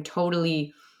 And I can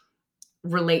totally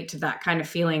relate to that kind of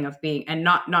feeling of being, and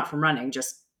not from running,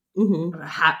 just Mhm.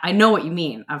 I know what you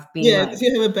mean of being Yeah, because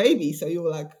like, you have a baby, so you were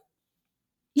like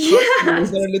constantly with yes,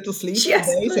 very little sleep for just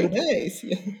days and like, days.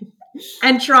 Yeah.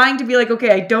 and trying to be like,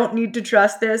 okay, I don't need to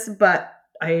trust this, but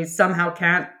I somehow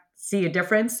can't see a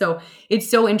difference. So it's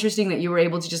so interesting that you were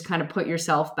able to just kind of put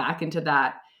yourself back into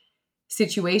that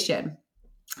situation.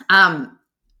 Um,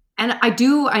 and I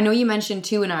know you mentioned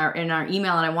too in our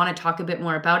email, and I want to talk a bit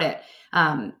more about it.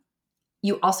 Um,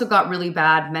 you also got really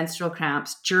bad menstrual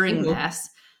cramps during Mhm. this,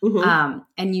 Mhm.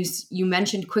 and you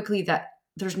mentioned quickly that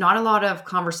there's not a lot of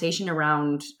conversation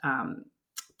around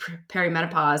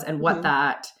perimenopause and what Mhm.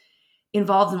 that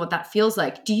involves and what that feels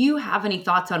like. Do you have any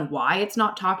thoughts on why it's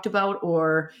not talked about,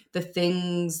 or the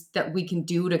things that we can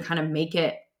do to kind of make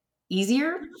it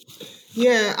easier?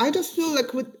 Yeah, I just feel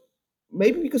like with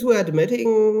maybe because we're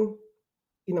admitting,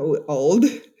 we're old.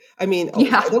 I mean, old. I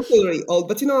Yeah. don't feel really old,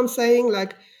 but you know what I'm saying?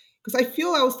 Like, because I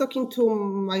feel I was talking to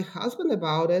my husband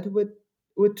about it.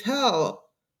 Would tell.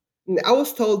 I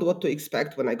was told what to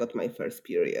expect when I got my first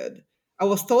period. I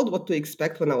was told what to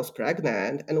expect when I was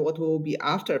pregnant and what will be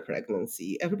after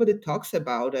pregnancy. Everybody talks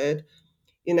about it,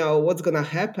 what's going to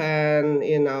happen,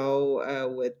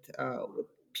 with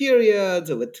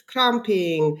periods or with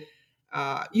cramping.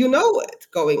 You know it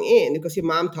going in because your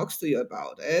mom talks to you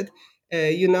about it.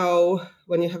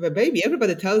 When you have a baby,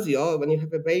 everybody tells you, oh, when you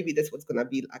have a baby, that's what's going to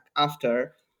be like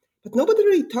after. But nobody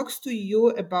really talks to you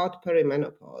about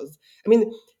perimenopause. I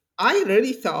mean, I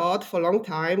really thought for a long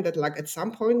time that like at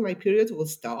some point my periods will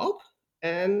stop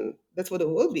and that's what it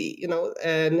will be,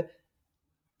 and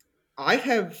I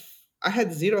have I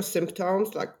had zero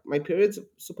symptoms, like my periods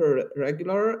super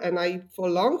regular, and I for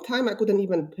a long time I couldn't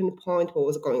even pinpoint what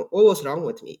was wrong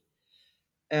with me.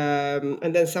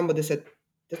 And then somebody said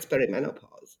that's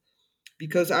perimenopause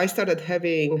because I started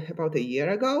having about a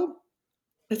year ago.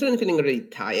 I started feeling really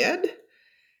tired,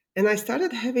 and I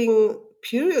started having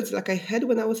periods like I had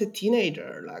when I was a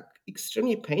teenager, like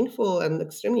extremely painful and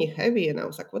extremely heavy. And I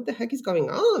was like, what the heck is going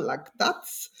on? Like,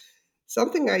 that's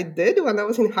something I did when I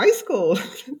was in high school.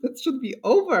 That should be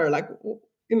over. Like,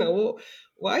 you know,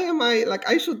 why am I like,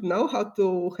 I should know how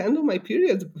to handle my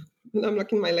periods when I'm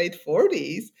like in my late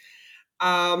 40s.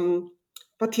 Um,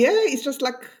 but yeah, it's just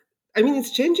like, I mean,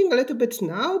 it's changing a little bit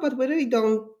now, but we really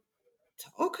don't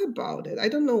talk about it. I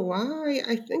don't know why.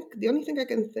 I think the only thing I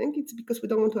can think it's because we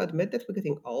don't want to admit that we're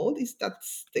getting old. Is that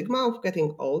stigma of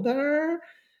getting older?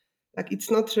 Like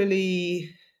it's not really,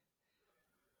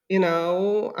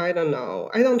 I don't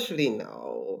know. I don't really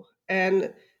know.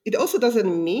 And it also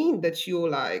doesn't mean that you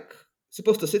like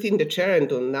supposed to sit in the chair and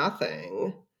do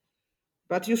nothing.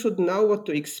 But you should know what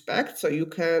to expect so you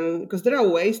can, because there are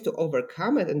ways to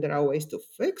overcome it and there are ways to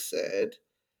fix it.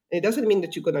 And it doesn't mean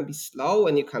that you're gonna be slow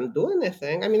and you can't do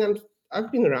anything. I mean,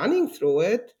 I've been running through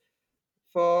it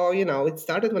for, it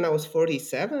started when I was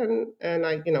 47 and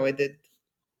I did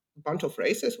a bunch of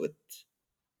races with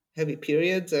heavy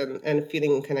periods and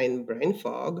feeling kind of in brain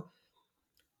fog.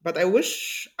 But I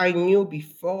wish I knew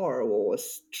before what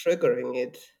was triggering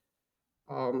it,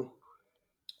 um,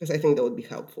 because I think that would be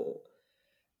helpful.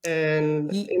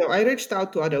 And Ye- I reached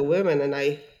out to other women and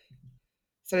I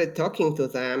started talking to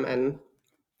them and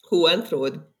who went through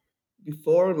it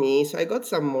before me. So I got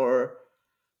some more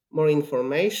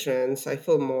information. So I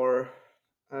feel more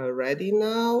ready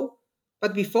now.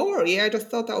 But before, yeah, I just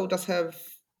thought I would just have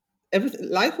everything.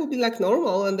 Life will be like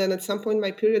normal, and then at some point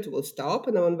my period will stop,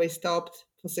 and then when they stopped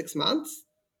for 6 months,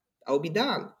 I'll be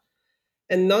done.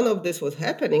 And none of this was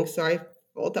happening. So I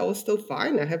thought I was still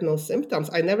fine. I have no symptoms.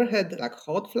 I never had like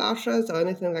hot flashes or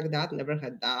anything like that. Never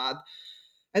had that.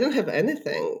 I don't have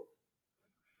anything.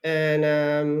 And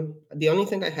the only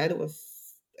thing I had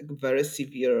was like very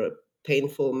severe,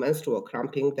 painful menstrual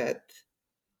cramping that,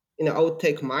 I would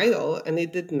take Midol and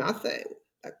it did nothing,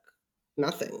 like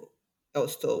nothing. I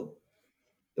was still,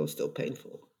 it was still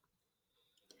painful.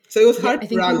 So it was Yeah, hard I to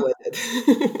think run when with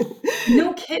it.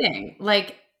 no kidding.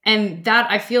 Like, and that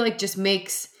I feel like just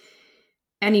makes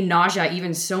any nausea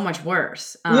even so much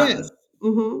worse. Yes.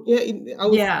 Yeah,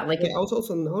 Yeah, like I was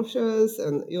also nauseous,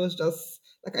 and it was just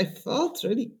like I felt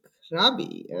really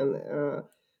crabby,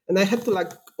 and I had to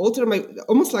like alter my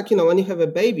almost like when you have a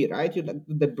baby, right? You like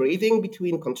the breathing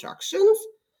between contractions.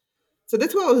 So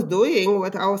that's what I was doing.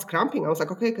 What I was cramping, I was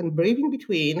like, okay, I can breathe in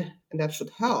between, and that should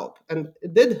help, and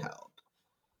it did help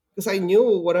because I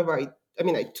knew whatever I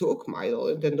mean, I took Milo,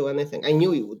 it didn't do anything. I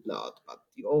knew you would not, but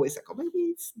you always like, oh, maybe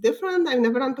it's different. I've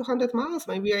never run 200 miles.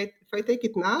 Maybe if I take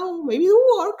it now, maybe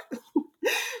it'll work.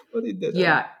 But it didn't.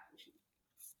 yeah,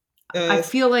 I Uh,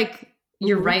 feel like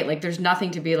you're mhm. right. Like there's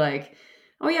nothing to be like,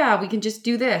 oh yeah, we can just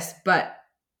do this. But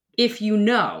if you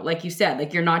know, like you said,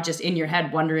 like you're not just in your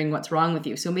head wondering what's wrong with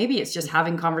you. So maybe it's just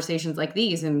having conversations like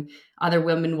these and other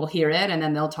women will hear it and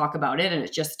then they'll talk about it and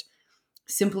it's just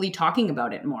simply talking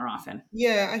about it more often.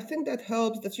 Yeah, I think that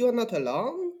helps that you are not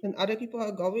alone and other people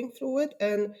are going through it.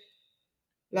 And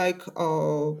like,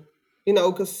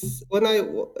 because when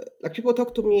like people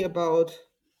talk to me about,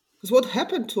 because what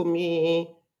happened to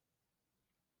me,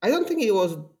 I don't think it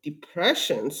was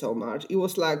depression so much. It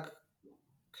was like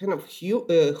kind of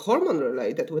hormone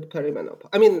related with perimenopause.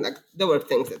 I mean, like there were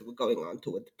things that were going on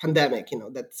too with pandemic,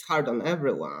 that's hard on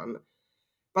everyone.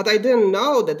 But I didn't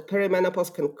know that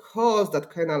perimenopause can cause that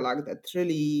kind of like that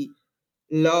really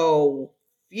low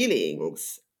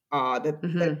feelings that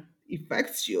Hmm.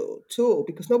 affects you too,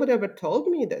 because nobody ever told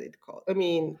me that it caused. I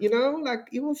mean, like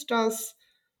it was just,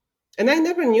 and I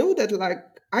never knew that. Like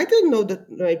I didn't know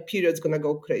that my period's gonna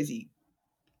go crazy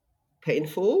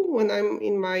painful when I'm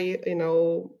in my,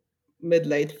 mid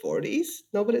late 40s.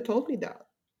 Nobody told me that.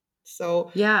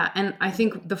 So, Yeah. And I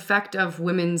think the effect of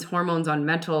women's hormones on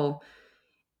mental,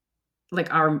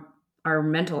 like our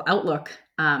mental outlook,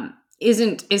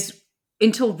 isn't is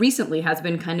until recently has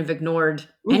been kind of ignored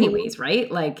mhm, anyways,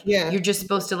 right? Like yeah, you're just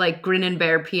supposed to like grin and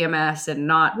bear PMS and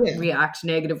not yeah, react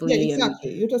yeah, negatively and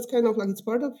exactly. You just kind of like it's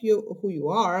part of you, who you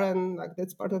are, and like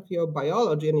that's part of your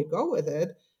biology, and you go with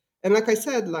it. And like I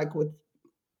said, like with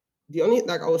the only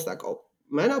like I was like, oh,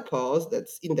 menopause.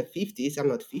 That's in the 50s. I'm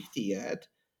not 50 yet.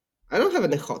 I don't have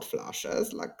any hot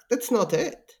flashes. Like that's not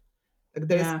it. Like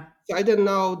there's, yeah. so I don't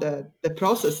know that the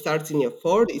process starts in your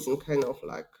 40s and kind of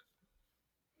like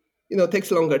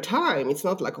takes longer time. It's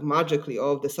not like magically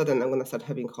all of a sudden I'm gonna start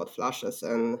having hot flashes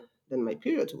and then my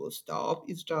period will stop.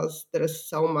 It's just there is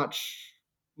so much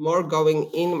more going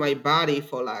in my body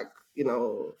for like,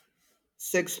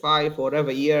 6, 5,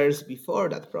 whatever years before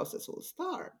that process will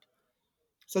start.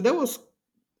 So that was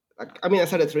like, I mean, I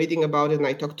started reading about it and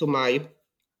I talked to my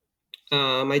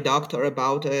doctor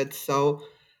about it. So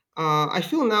I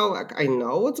feel now like I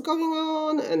know what's going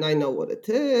on and I know what it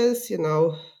is. And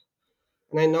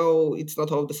I know it's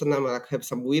not all of a sudden I'm like have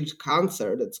some weird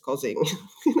cancer that's causing,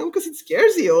 because it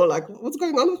scares you. Like, what's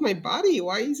going on with my body?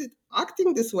 Why is it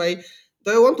acting this way?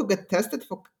 Do I want to get tested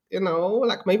for,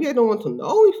 like maybe I don't want to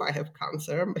know if I have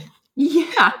cancer.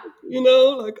 Yeah.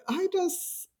 Like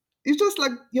it's just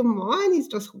like your mind is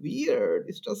just weird.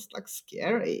 It's just like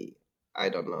scary. I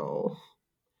don't know.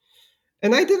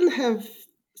 And I didn't have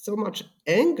so much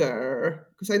anger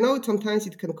because I know sometimes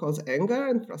it can cause anger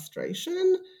and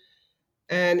frustration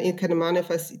and it can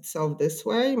manifest itself this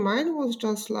way. Mine was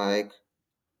just like,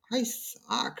 I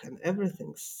suck and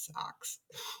everything sucks.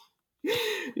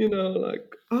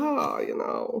 Like,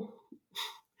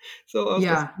 So I was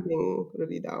just Yeah. feeling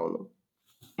really down.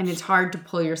 And it's hard to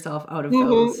pull yourself out of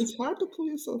those. It's hard to pull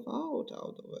yourself out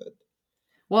of it.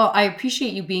 Well, I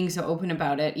appreciate you being so open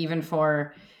about it, even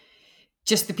for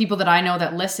just the people that I know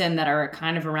that listen that are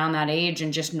kind of around that age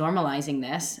and just normalizing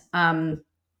this. And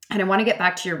I want to get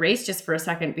back to your race just for a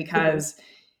second Mhm. because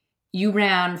you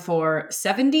ran for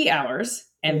 70 hours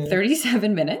and Yeah.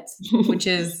 37 minutes, which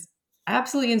is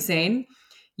absolutely insane.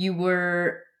 You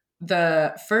were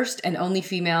the first and only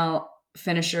female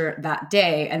finisher that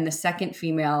day and the second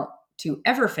female to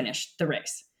ever finish the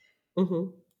race. Hmm.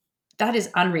 That is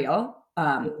unreal.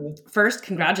 Yeah. First,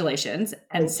 congratulations.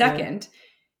 And Thank you. second,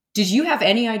 did you have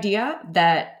any idea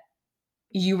that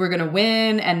you were going to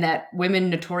win and that women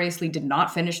notoriously did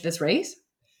not finish this race?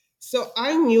 So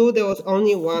I knew there was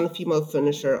only one female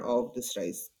finisher of this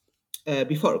race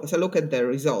before because I look at the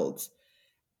results.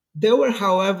 There were,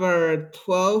 however,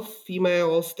 12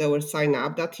 females that were signed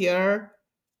up that year,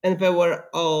 and they were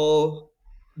all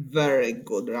very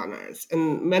good runners.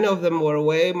 And many of them were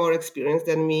way more experienced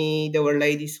than me. There were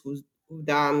ladies who've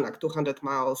done like 200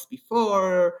 miles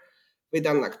before. We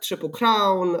done like Triple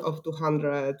Crown of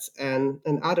 200s and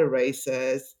other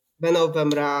races. Many of them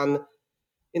ran,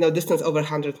 distance over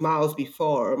 100 miles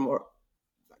before. More,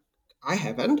 I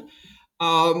haven't.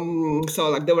 So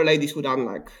like there were ladies who done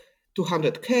like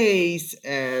 200 Ks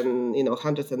and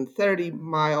 130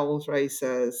 miles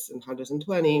races and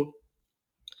 120.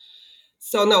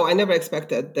 So no, I never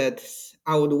expected that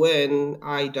I would win.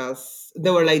 I just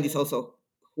there were ladies also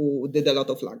who did a lot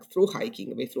of like through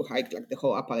hiking. They through hiked like the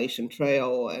whole Appalachian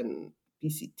Trail and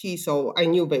PCT. So I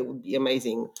knew they would be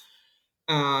amazing.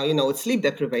 With sleep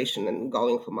deprivation and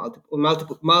going for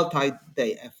multiple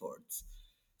multi-day efforts.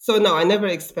 So no, I never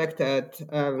expected.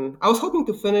 I was hoping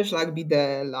to finish like be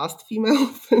the last female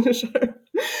finisher,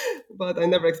 but I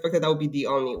never expected I would be the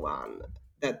only one.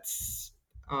 That's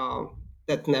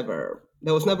that never.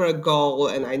 There was never a goal,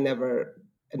 and I never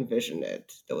envisioned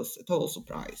it. There was a total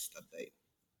surprise that day.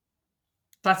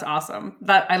 That's awesome.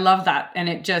 That I love that, and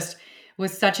it just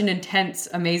was such an intense,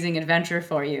 amazing adventure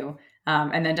for you.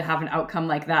 And then to have an outcome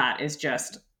like that is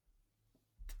just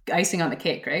icing on the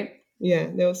cake, right? Yeah,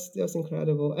 that was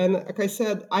incredible. And like I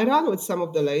said, I ran with some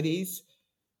of the ladies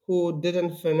who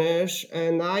didn't finish,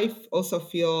 and also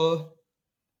feel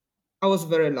I was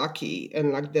very lucky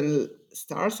and like the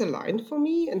stars aligned for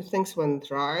me and things went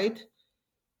right.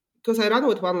 Because I ran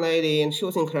with one lady and she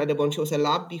was incredible and she was a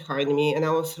lap behind me and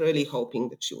I was really hoping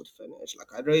that she would finish.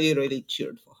 Like I really, really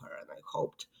cheered for her and I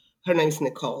hoped her name's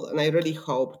Nicole and I really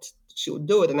hoped she would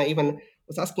do it. And I even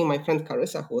was asking my friend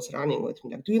Carissa who was running with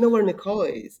me, like, do you know where Nicole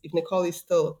is? If Nicole is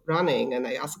still running, and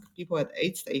I asked people at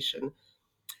aid station.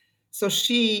 So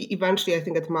she eventually, I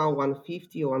think at mile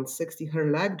 150 or 160, her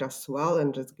leg just swelled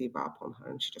and just gave up on her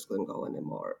and she just couldn't go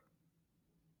anymore.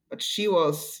 But she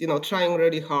was, trying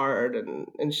really hard and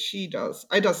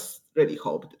I just really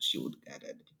hoped that she would get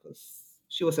it because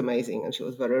she was amazing and she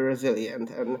was very resilient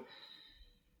and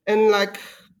like,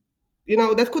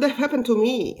 that could have happened to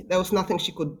me. There was nothing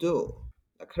she could do.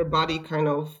 Like her body kind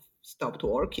of stopped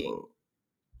working.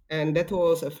 And that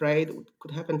was afraid it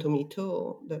could happen to me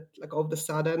too. That like all of a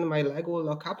sudden my leg will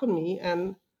lock up on me and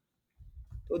there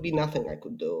would be nothing I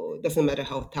could do. It doesn't matter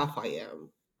how tough I am.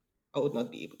 I would not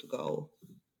be able to go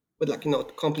with like,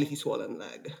 completely swollen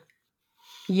leg.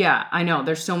 Yeah, I know.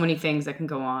 There's so many things that can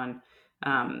go on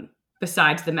um,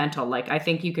 besides the mental. Like, I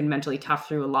think you can mentally tough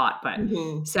through a lot, but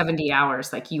Hmm. 70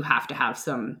 hours, like, you have to have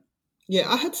some Yeah,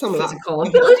 I had some luck. physical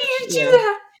ability to do Yeah,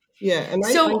 that. yeah, and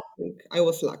I So, think I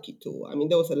was lucky too. I mean,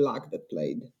 there was a luck that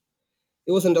played.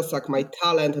 It wasn't just like my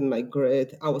talent and my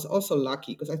grit. I was also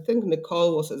lucky because I think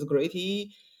Nicole was as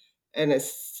gritty and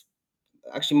as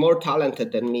actually more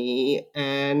talented than me,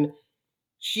 and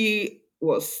she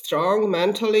was strong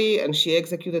mentally and she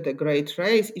executed a great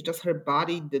race. It's just her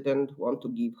body didn't want to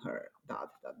give her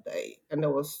that day, and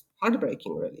that was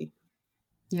heartbreaking, really.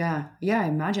 yeah, I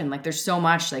imagine. Like, there's so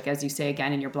much, like, as you say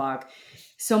again in your blog,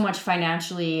 so much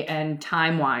financially and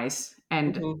time wise,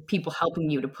 and Hmm. people helping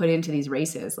you to put into these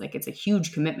races. Like, it's a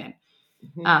huge commitment.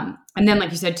 Hmm. And then,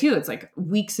 like you said too, it's like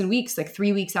weeks and weeks, like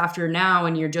 3 weeks after now,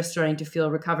 and you're just starting to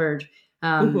feel recovered.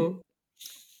 Um, Hmm.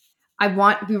 I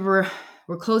want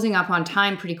we're closing up on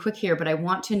time pretty quick here, but I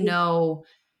want to know,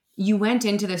 you went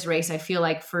into this race, I feel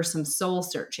like, for some soul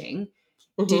searching.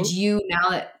 Did Hmm. you, now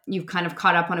that you've kind of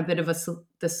caught up on a bit of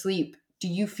the sleep, do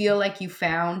you feel like you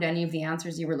found any of the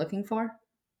answers you were looking for?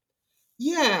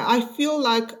 Yeah, I feel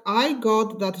like I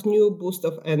got that new boost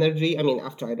of energy. I mean,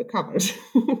 after I recovered,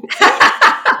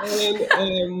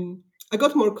 and I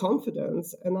got more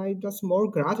confidence, and I just more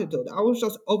gratitude. I was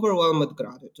just overwhelmed with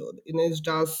gratitude, and it's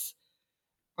just,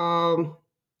 um,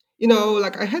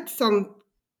 like I had some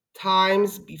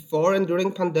times before and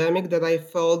during pandemic that I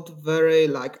felt very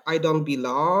like I don't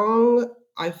belong.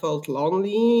 I felt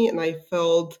lonely, and I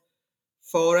felt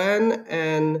foreign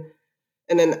and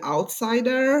an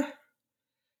outsider.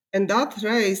 And that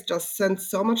race just sent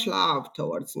so much love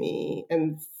towards me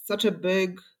and such a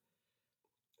big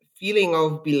feeling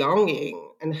of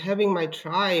belonging and having my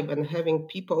tribe and having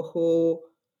people who,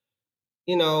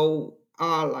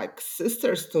 are like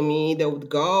sisters to me. They would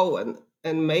go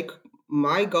and make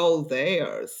my goal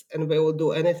theirs and they will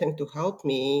do anything to help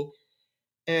me.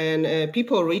 And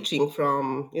people reaching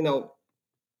from,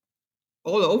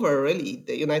 all over really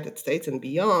the United States and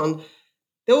beyond.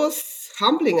 That was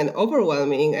humbling and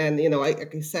overwhelming. And,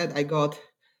 like I said, I got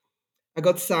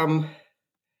some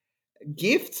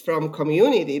gifts from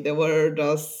community that were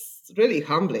just really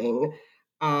humbling.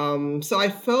 So I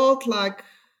felt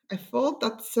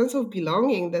that sense of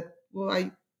belonging that, well,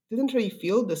 I didn't really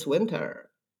feel this winter.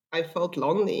 I felt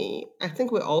lonely. I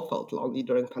think we all felt lonely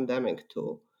during pandemic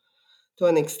to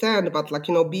an extent, but like,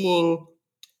 being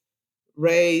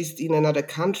raised in another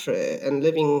country and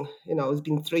living, it's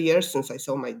been 3 years since I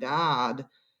saw my dad.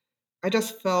 I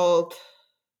just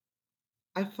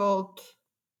I felt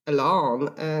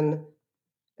alone, and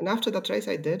after that race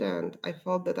I didn't. I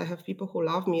felt that I have people who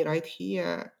love me right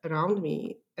here around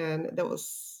me, and that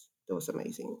was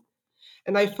amazing.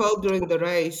 And I felt during the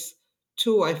race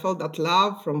too, I felt that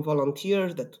love from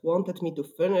volunteers that wanted me to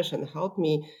finish and help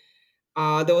me.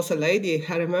 There was a lady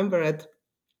I remember at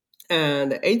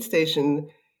the aid station.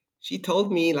 She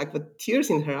told me, like, with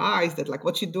tears in her eyes, that like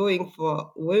what you're doing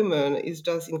for women is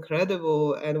just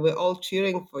incredible, and we're all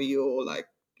cheering for you. Like,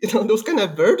 there was kind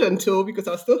of burden too, because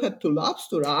I still had 2 laps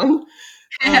to run.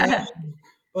 Uh,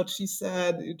 but she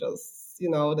said it just,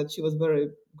 that she was very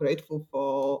grateful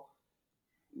for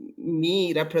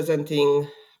me representing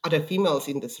other females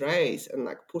in this race and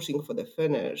like pushing for the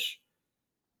finish.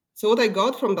 So what I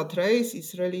got from that race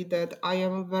is really that I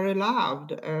am very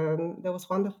loved, and that was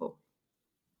wonderful.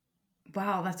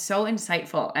 Wow, that's so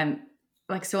insightful and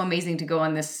like so amazing to go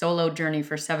on this solo journey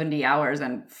for 70 hours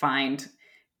and find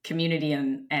community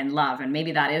and love. And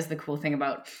maybe that is the cool thing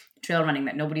about trail running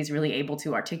that nobody's really able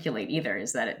to articulate either,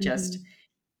 is that Mhm.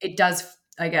 it does,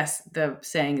 I guess the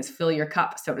saying is fill your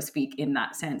cup, so to speak, in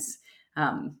that sense.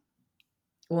 Um,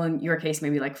 well, in your case,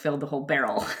 maybe like fill the whole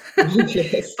barrel.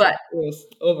 Yes, But it was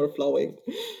overflowing.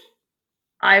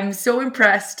 I'm so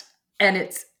impressed, and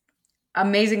it's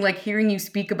amazing, like hearing you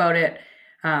speak about it.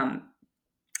 Um,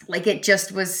 like it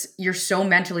just was, you're so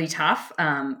mentally tough,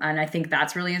 and I think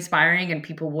that's really inspiring, and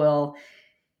people will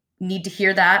need to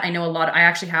hear that. I know I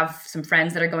actually have some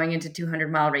friends that are going into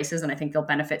 200-mile races, and I think they'll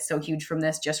benefit so huge from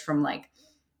this, just from like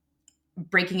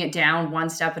breaking it down one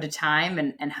step at a time,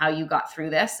 and how you got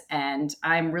through this. And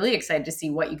I'm really excited to see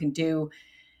what you can do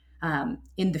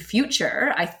in the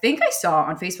future. I think I saw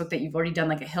on Facebook that you've already done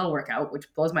like a hill workout, which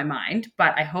blows my mind,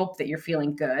 but I hope that you're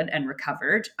feeling good and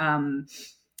recovered.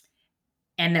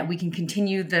 And that we can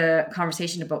continue the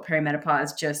conversation about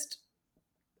perimenopause just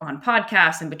on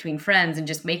podcasts and between friends, and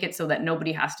just make it so that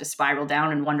nobody has to spiral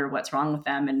down and wonder what's wrong with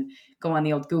them and go on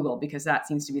the old Google, because that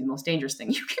seems to be the most dangerous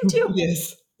thing you can do.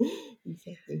 Yes,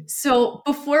 exactly. So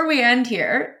before we end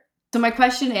here, so my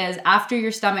question is, after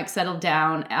your stomach settled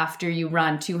down, after you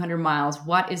run 200 miles,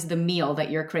 what is the meal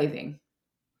that you're craving?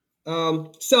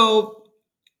 So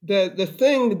the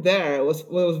thing there was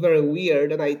very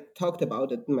weird, and I talked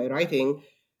about it in my writing.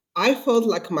 I felt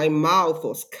like my mouth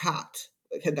was cut.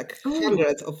 I had like Oh,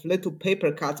 hundreds of little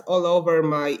paper cuts all over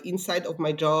my inside of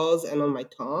my jaws and on my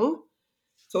tongue.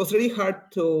 So it was really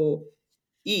hard to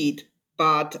eat.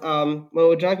 But when we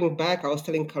were driving back, I was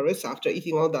telling Carissa, after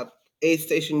eating all that aid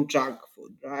station junk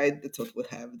food, right? That's what we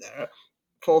have there.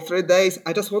 For 3 days,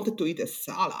 I just wanted to eat a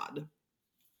salad.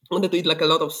 I wanted to eat like a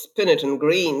lot of spinach and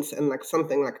greens and like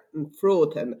something like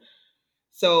fruit. And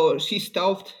so she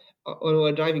stopped when we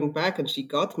were driving back, and she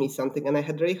got me something, and I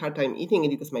had a really hard time eating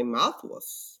it because my mouth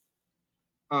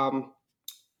um,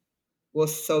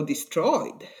 was so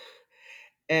destroyed.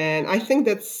 And I think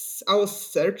I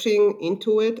was searching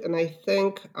into it, and I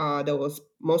think there was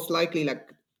most likely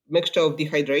like mixture of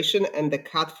dehydration and the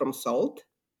cut from salt,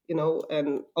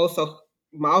 and also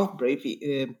mouth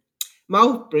breathing,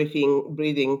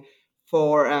 breathing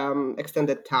for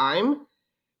extended time.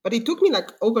 But it took me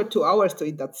like over 2 hours to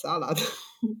eat that salad.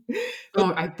 but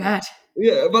oh, I bet.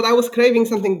 yeah, but I was craving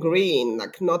something green,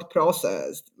 like not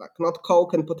processed, like not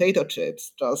Coke and potato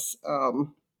chips, just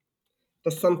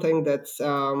something that's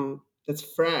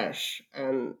fresh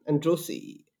and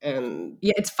juicy. And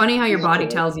Yeah, it's funny how your body natural.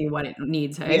 tells you what it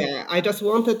needs, hey? Yeah, I just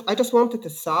wanted a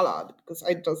salad because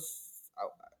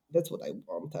that's what I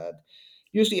wanted.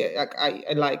 Usually,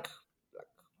 I like,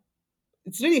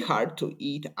 it's really hard to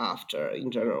eat after in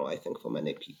general. I think for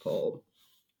many people,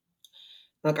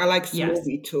 like I like Yes.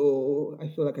 smoothie too. I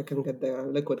feel like I can get the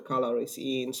liquid calories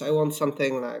in, so I want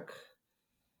something like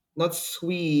not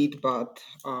sweet, but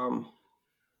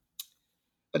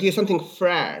yeah, something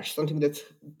fresh, something that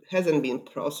hasn't been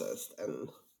processed,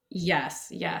 and Yes,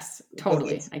 yes, because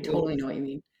totally. I totally know what you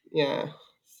mean. yeah.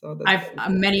 So that's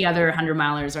I've many other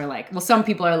 100-milers are like, well, some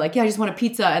people are like, yeah, I just want a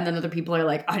pizza, and then other people are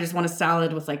like, I just want a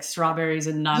salad with like strawberries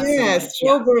and nuts, and yes, like,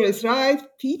 yeah, strawberries, right?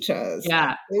 Peaches, like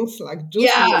yeah, things like juicy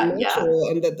and yeah, yeah. natural,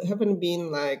 and that haven't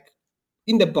been like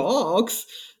in the box.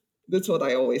 That's what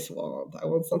I always want. I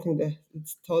want something that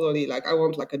it's totally like I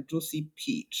want like a juicy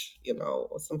peach,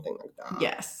 or something like that,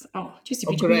 Yes. Oh, juicy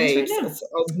or peach would be nice right grapes,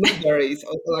 now. or blueberries,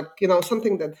 or like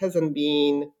something that hasn't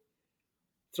been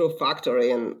through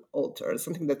factory and altered,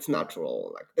 something that's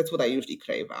natural. Like that's what I usually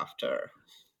crave after.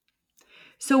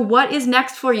 So, what is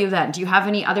next for you then? Do you have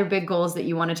any other big goals that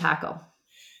you want to tackle?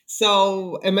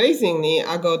 So amazingly,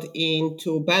 I got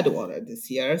into Badwater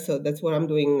this year. So that's what I'm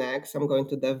doing next. I'm going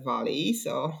to Death Valley.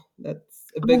 So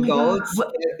that's a Oh big my goal. God. It's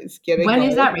scary, scary When is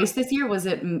goal. that race this year? Was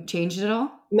it changed at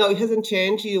all? No, it hasn't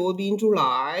changed. It will be in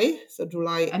July. So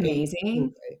July 18th,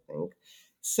 Amazing. I think.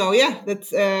 So yeah,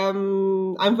 that's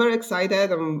I'm very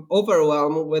excited. I'm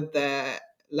overwhelmed with the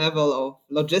level of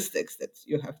logistics that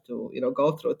you have to,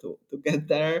 go through to get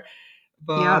there.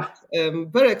 But Yeah.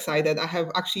 very excited. I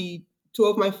have actually two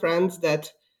of my friends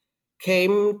that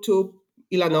came to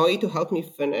Illinois to help me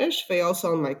finish. They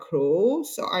also on my crew,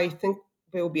 so I think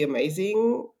they will be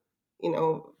amazing.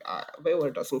 They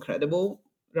were just incredible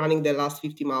running the last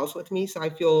 50 miles with me. So I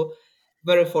feel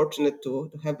very fortunate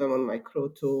to have them on my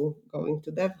crew too, going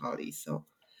to Death Valley. So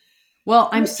Well,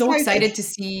 I'm I'm so excited. excited to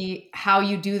see how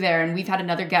you do there. And we've had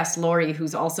another guest, Lori,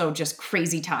 who's also just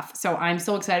crazy tough. So I'm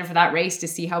so excited for that race to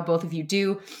see how both of you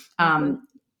do. Mhm.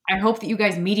 I hope that you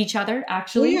guys meet each other Oh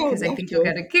actually, yeah, I would because I love think you'll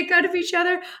get to. a kick out of each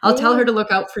other. I'll tell Yeah, her to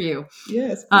look out for you.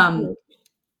 yes, please Um, do.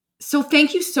 so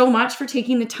thank you so much for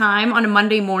taking the time on a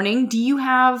Monday morning. Do you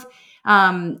have,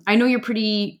 I know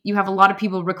you have a lot of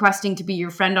people requesting to be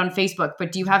your friend on Facebook,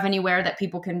 but do you have anywhere that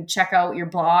people can check out your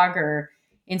blog or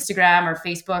Instagram or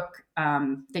Facebook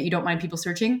that you don't mind people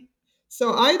searching?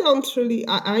 So I don't really.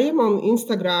 I am on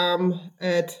Instagram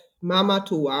at Mama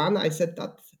to One. I set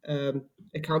that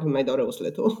account when my daughter was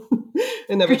little.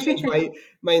 I never changed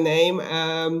my name.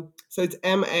 So it's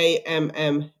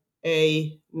MAMMA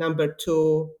number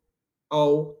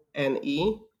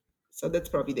 2ONE. So that's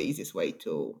probably the easiest way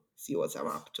to see what I'm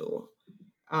up to.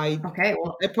 I Okay,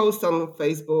 well, I post on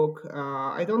Facebook.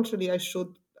 I don't really. I should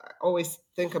always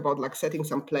think about like setting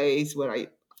some place where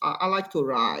I like to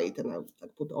write, and I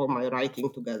put all my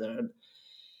writing together.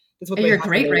 That's what my you're a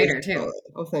husband great always writer too. tells.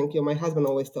 Oh, thank you. My husband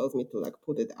always tells me to like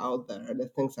put it out there, the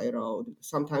things I wrote.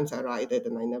 Sometimes I write it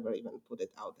and I never even put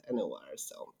it out anywhere.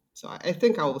 So I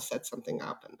think I will set something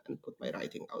up and put my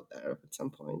writing out there at some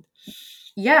point.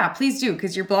 Yeah, please do,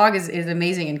 because your blog is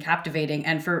amazing and captivating.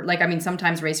 And for like, I mean,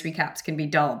 sometimes race recaps can be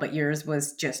dull, but yours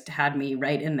was just had me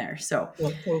right in there. So,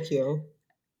 Well, thank you.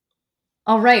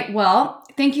 all right. Well,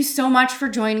 thank you so much for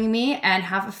joining me and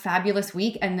have a fabulous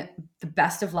week and the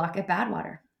best of luck at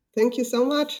Badwater. Thank you so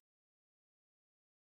much.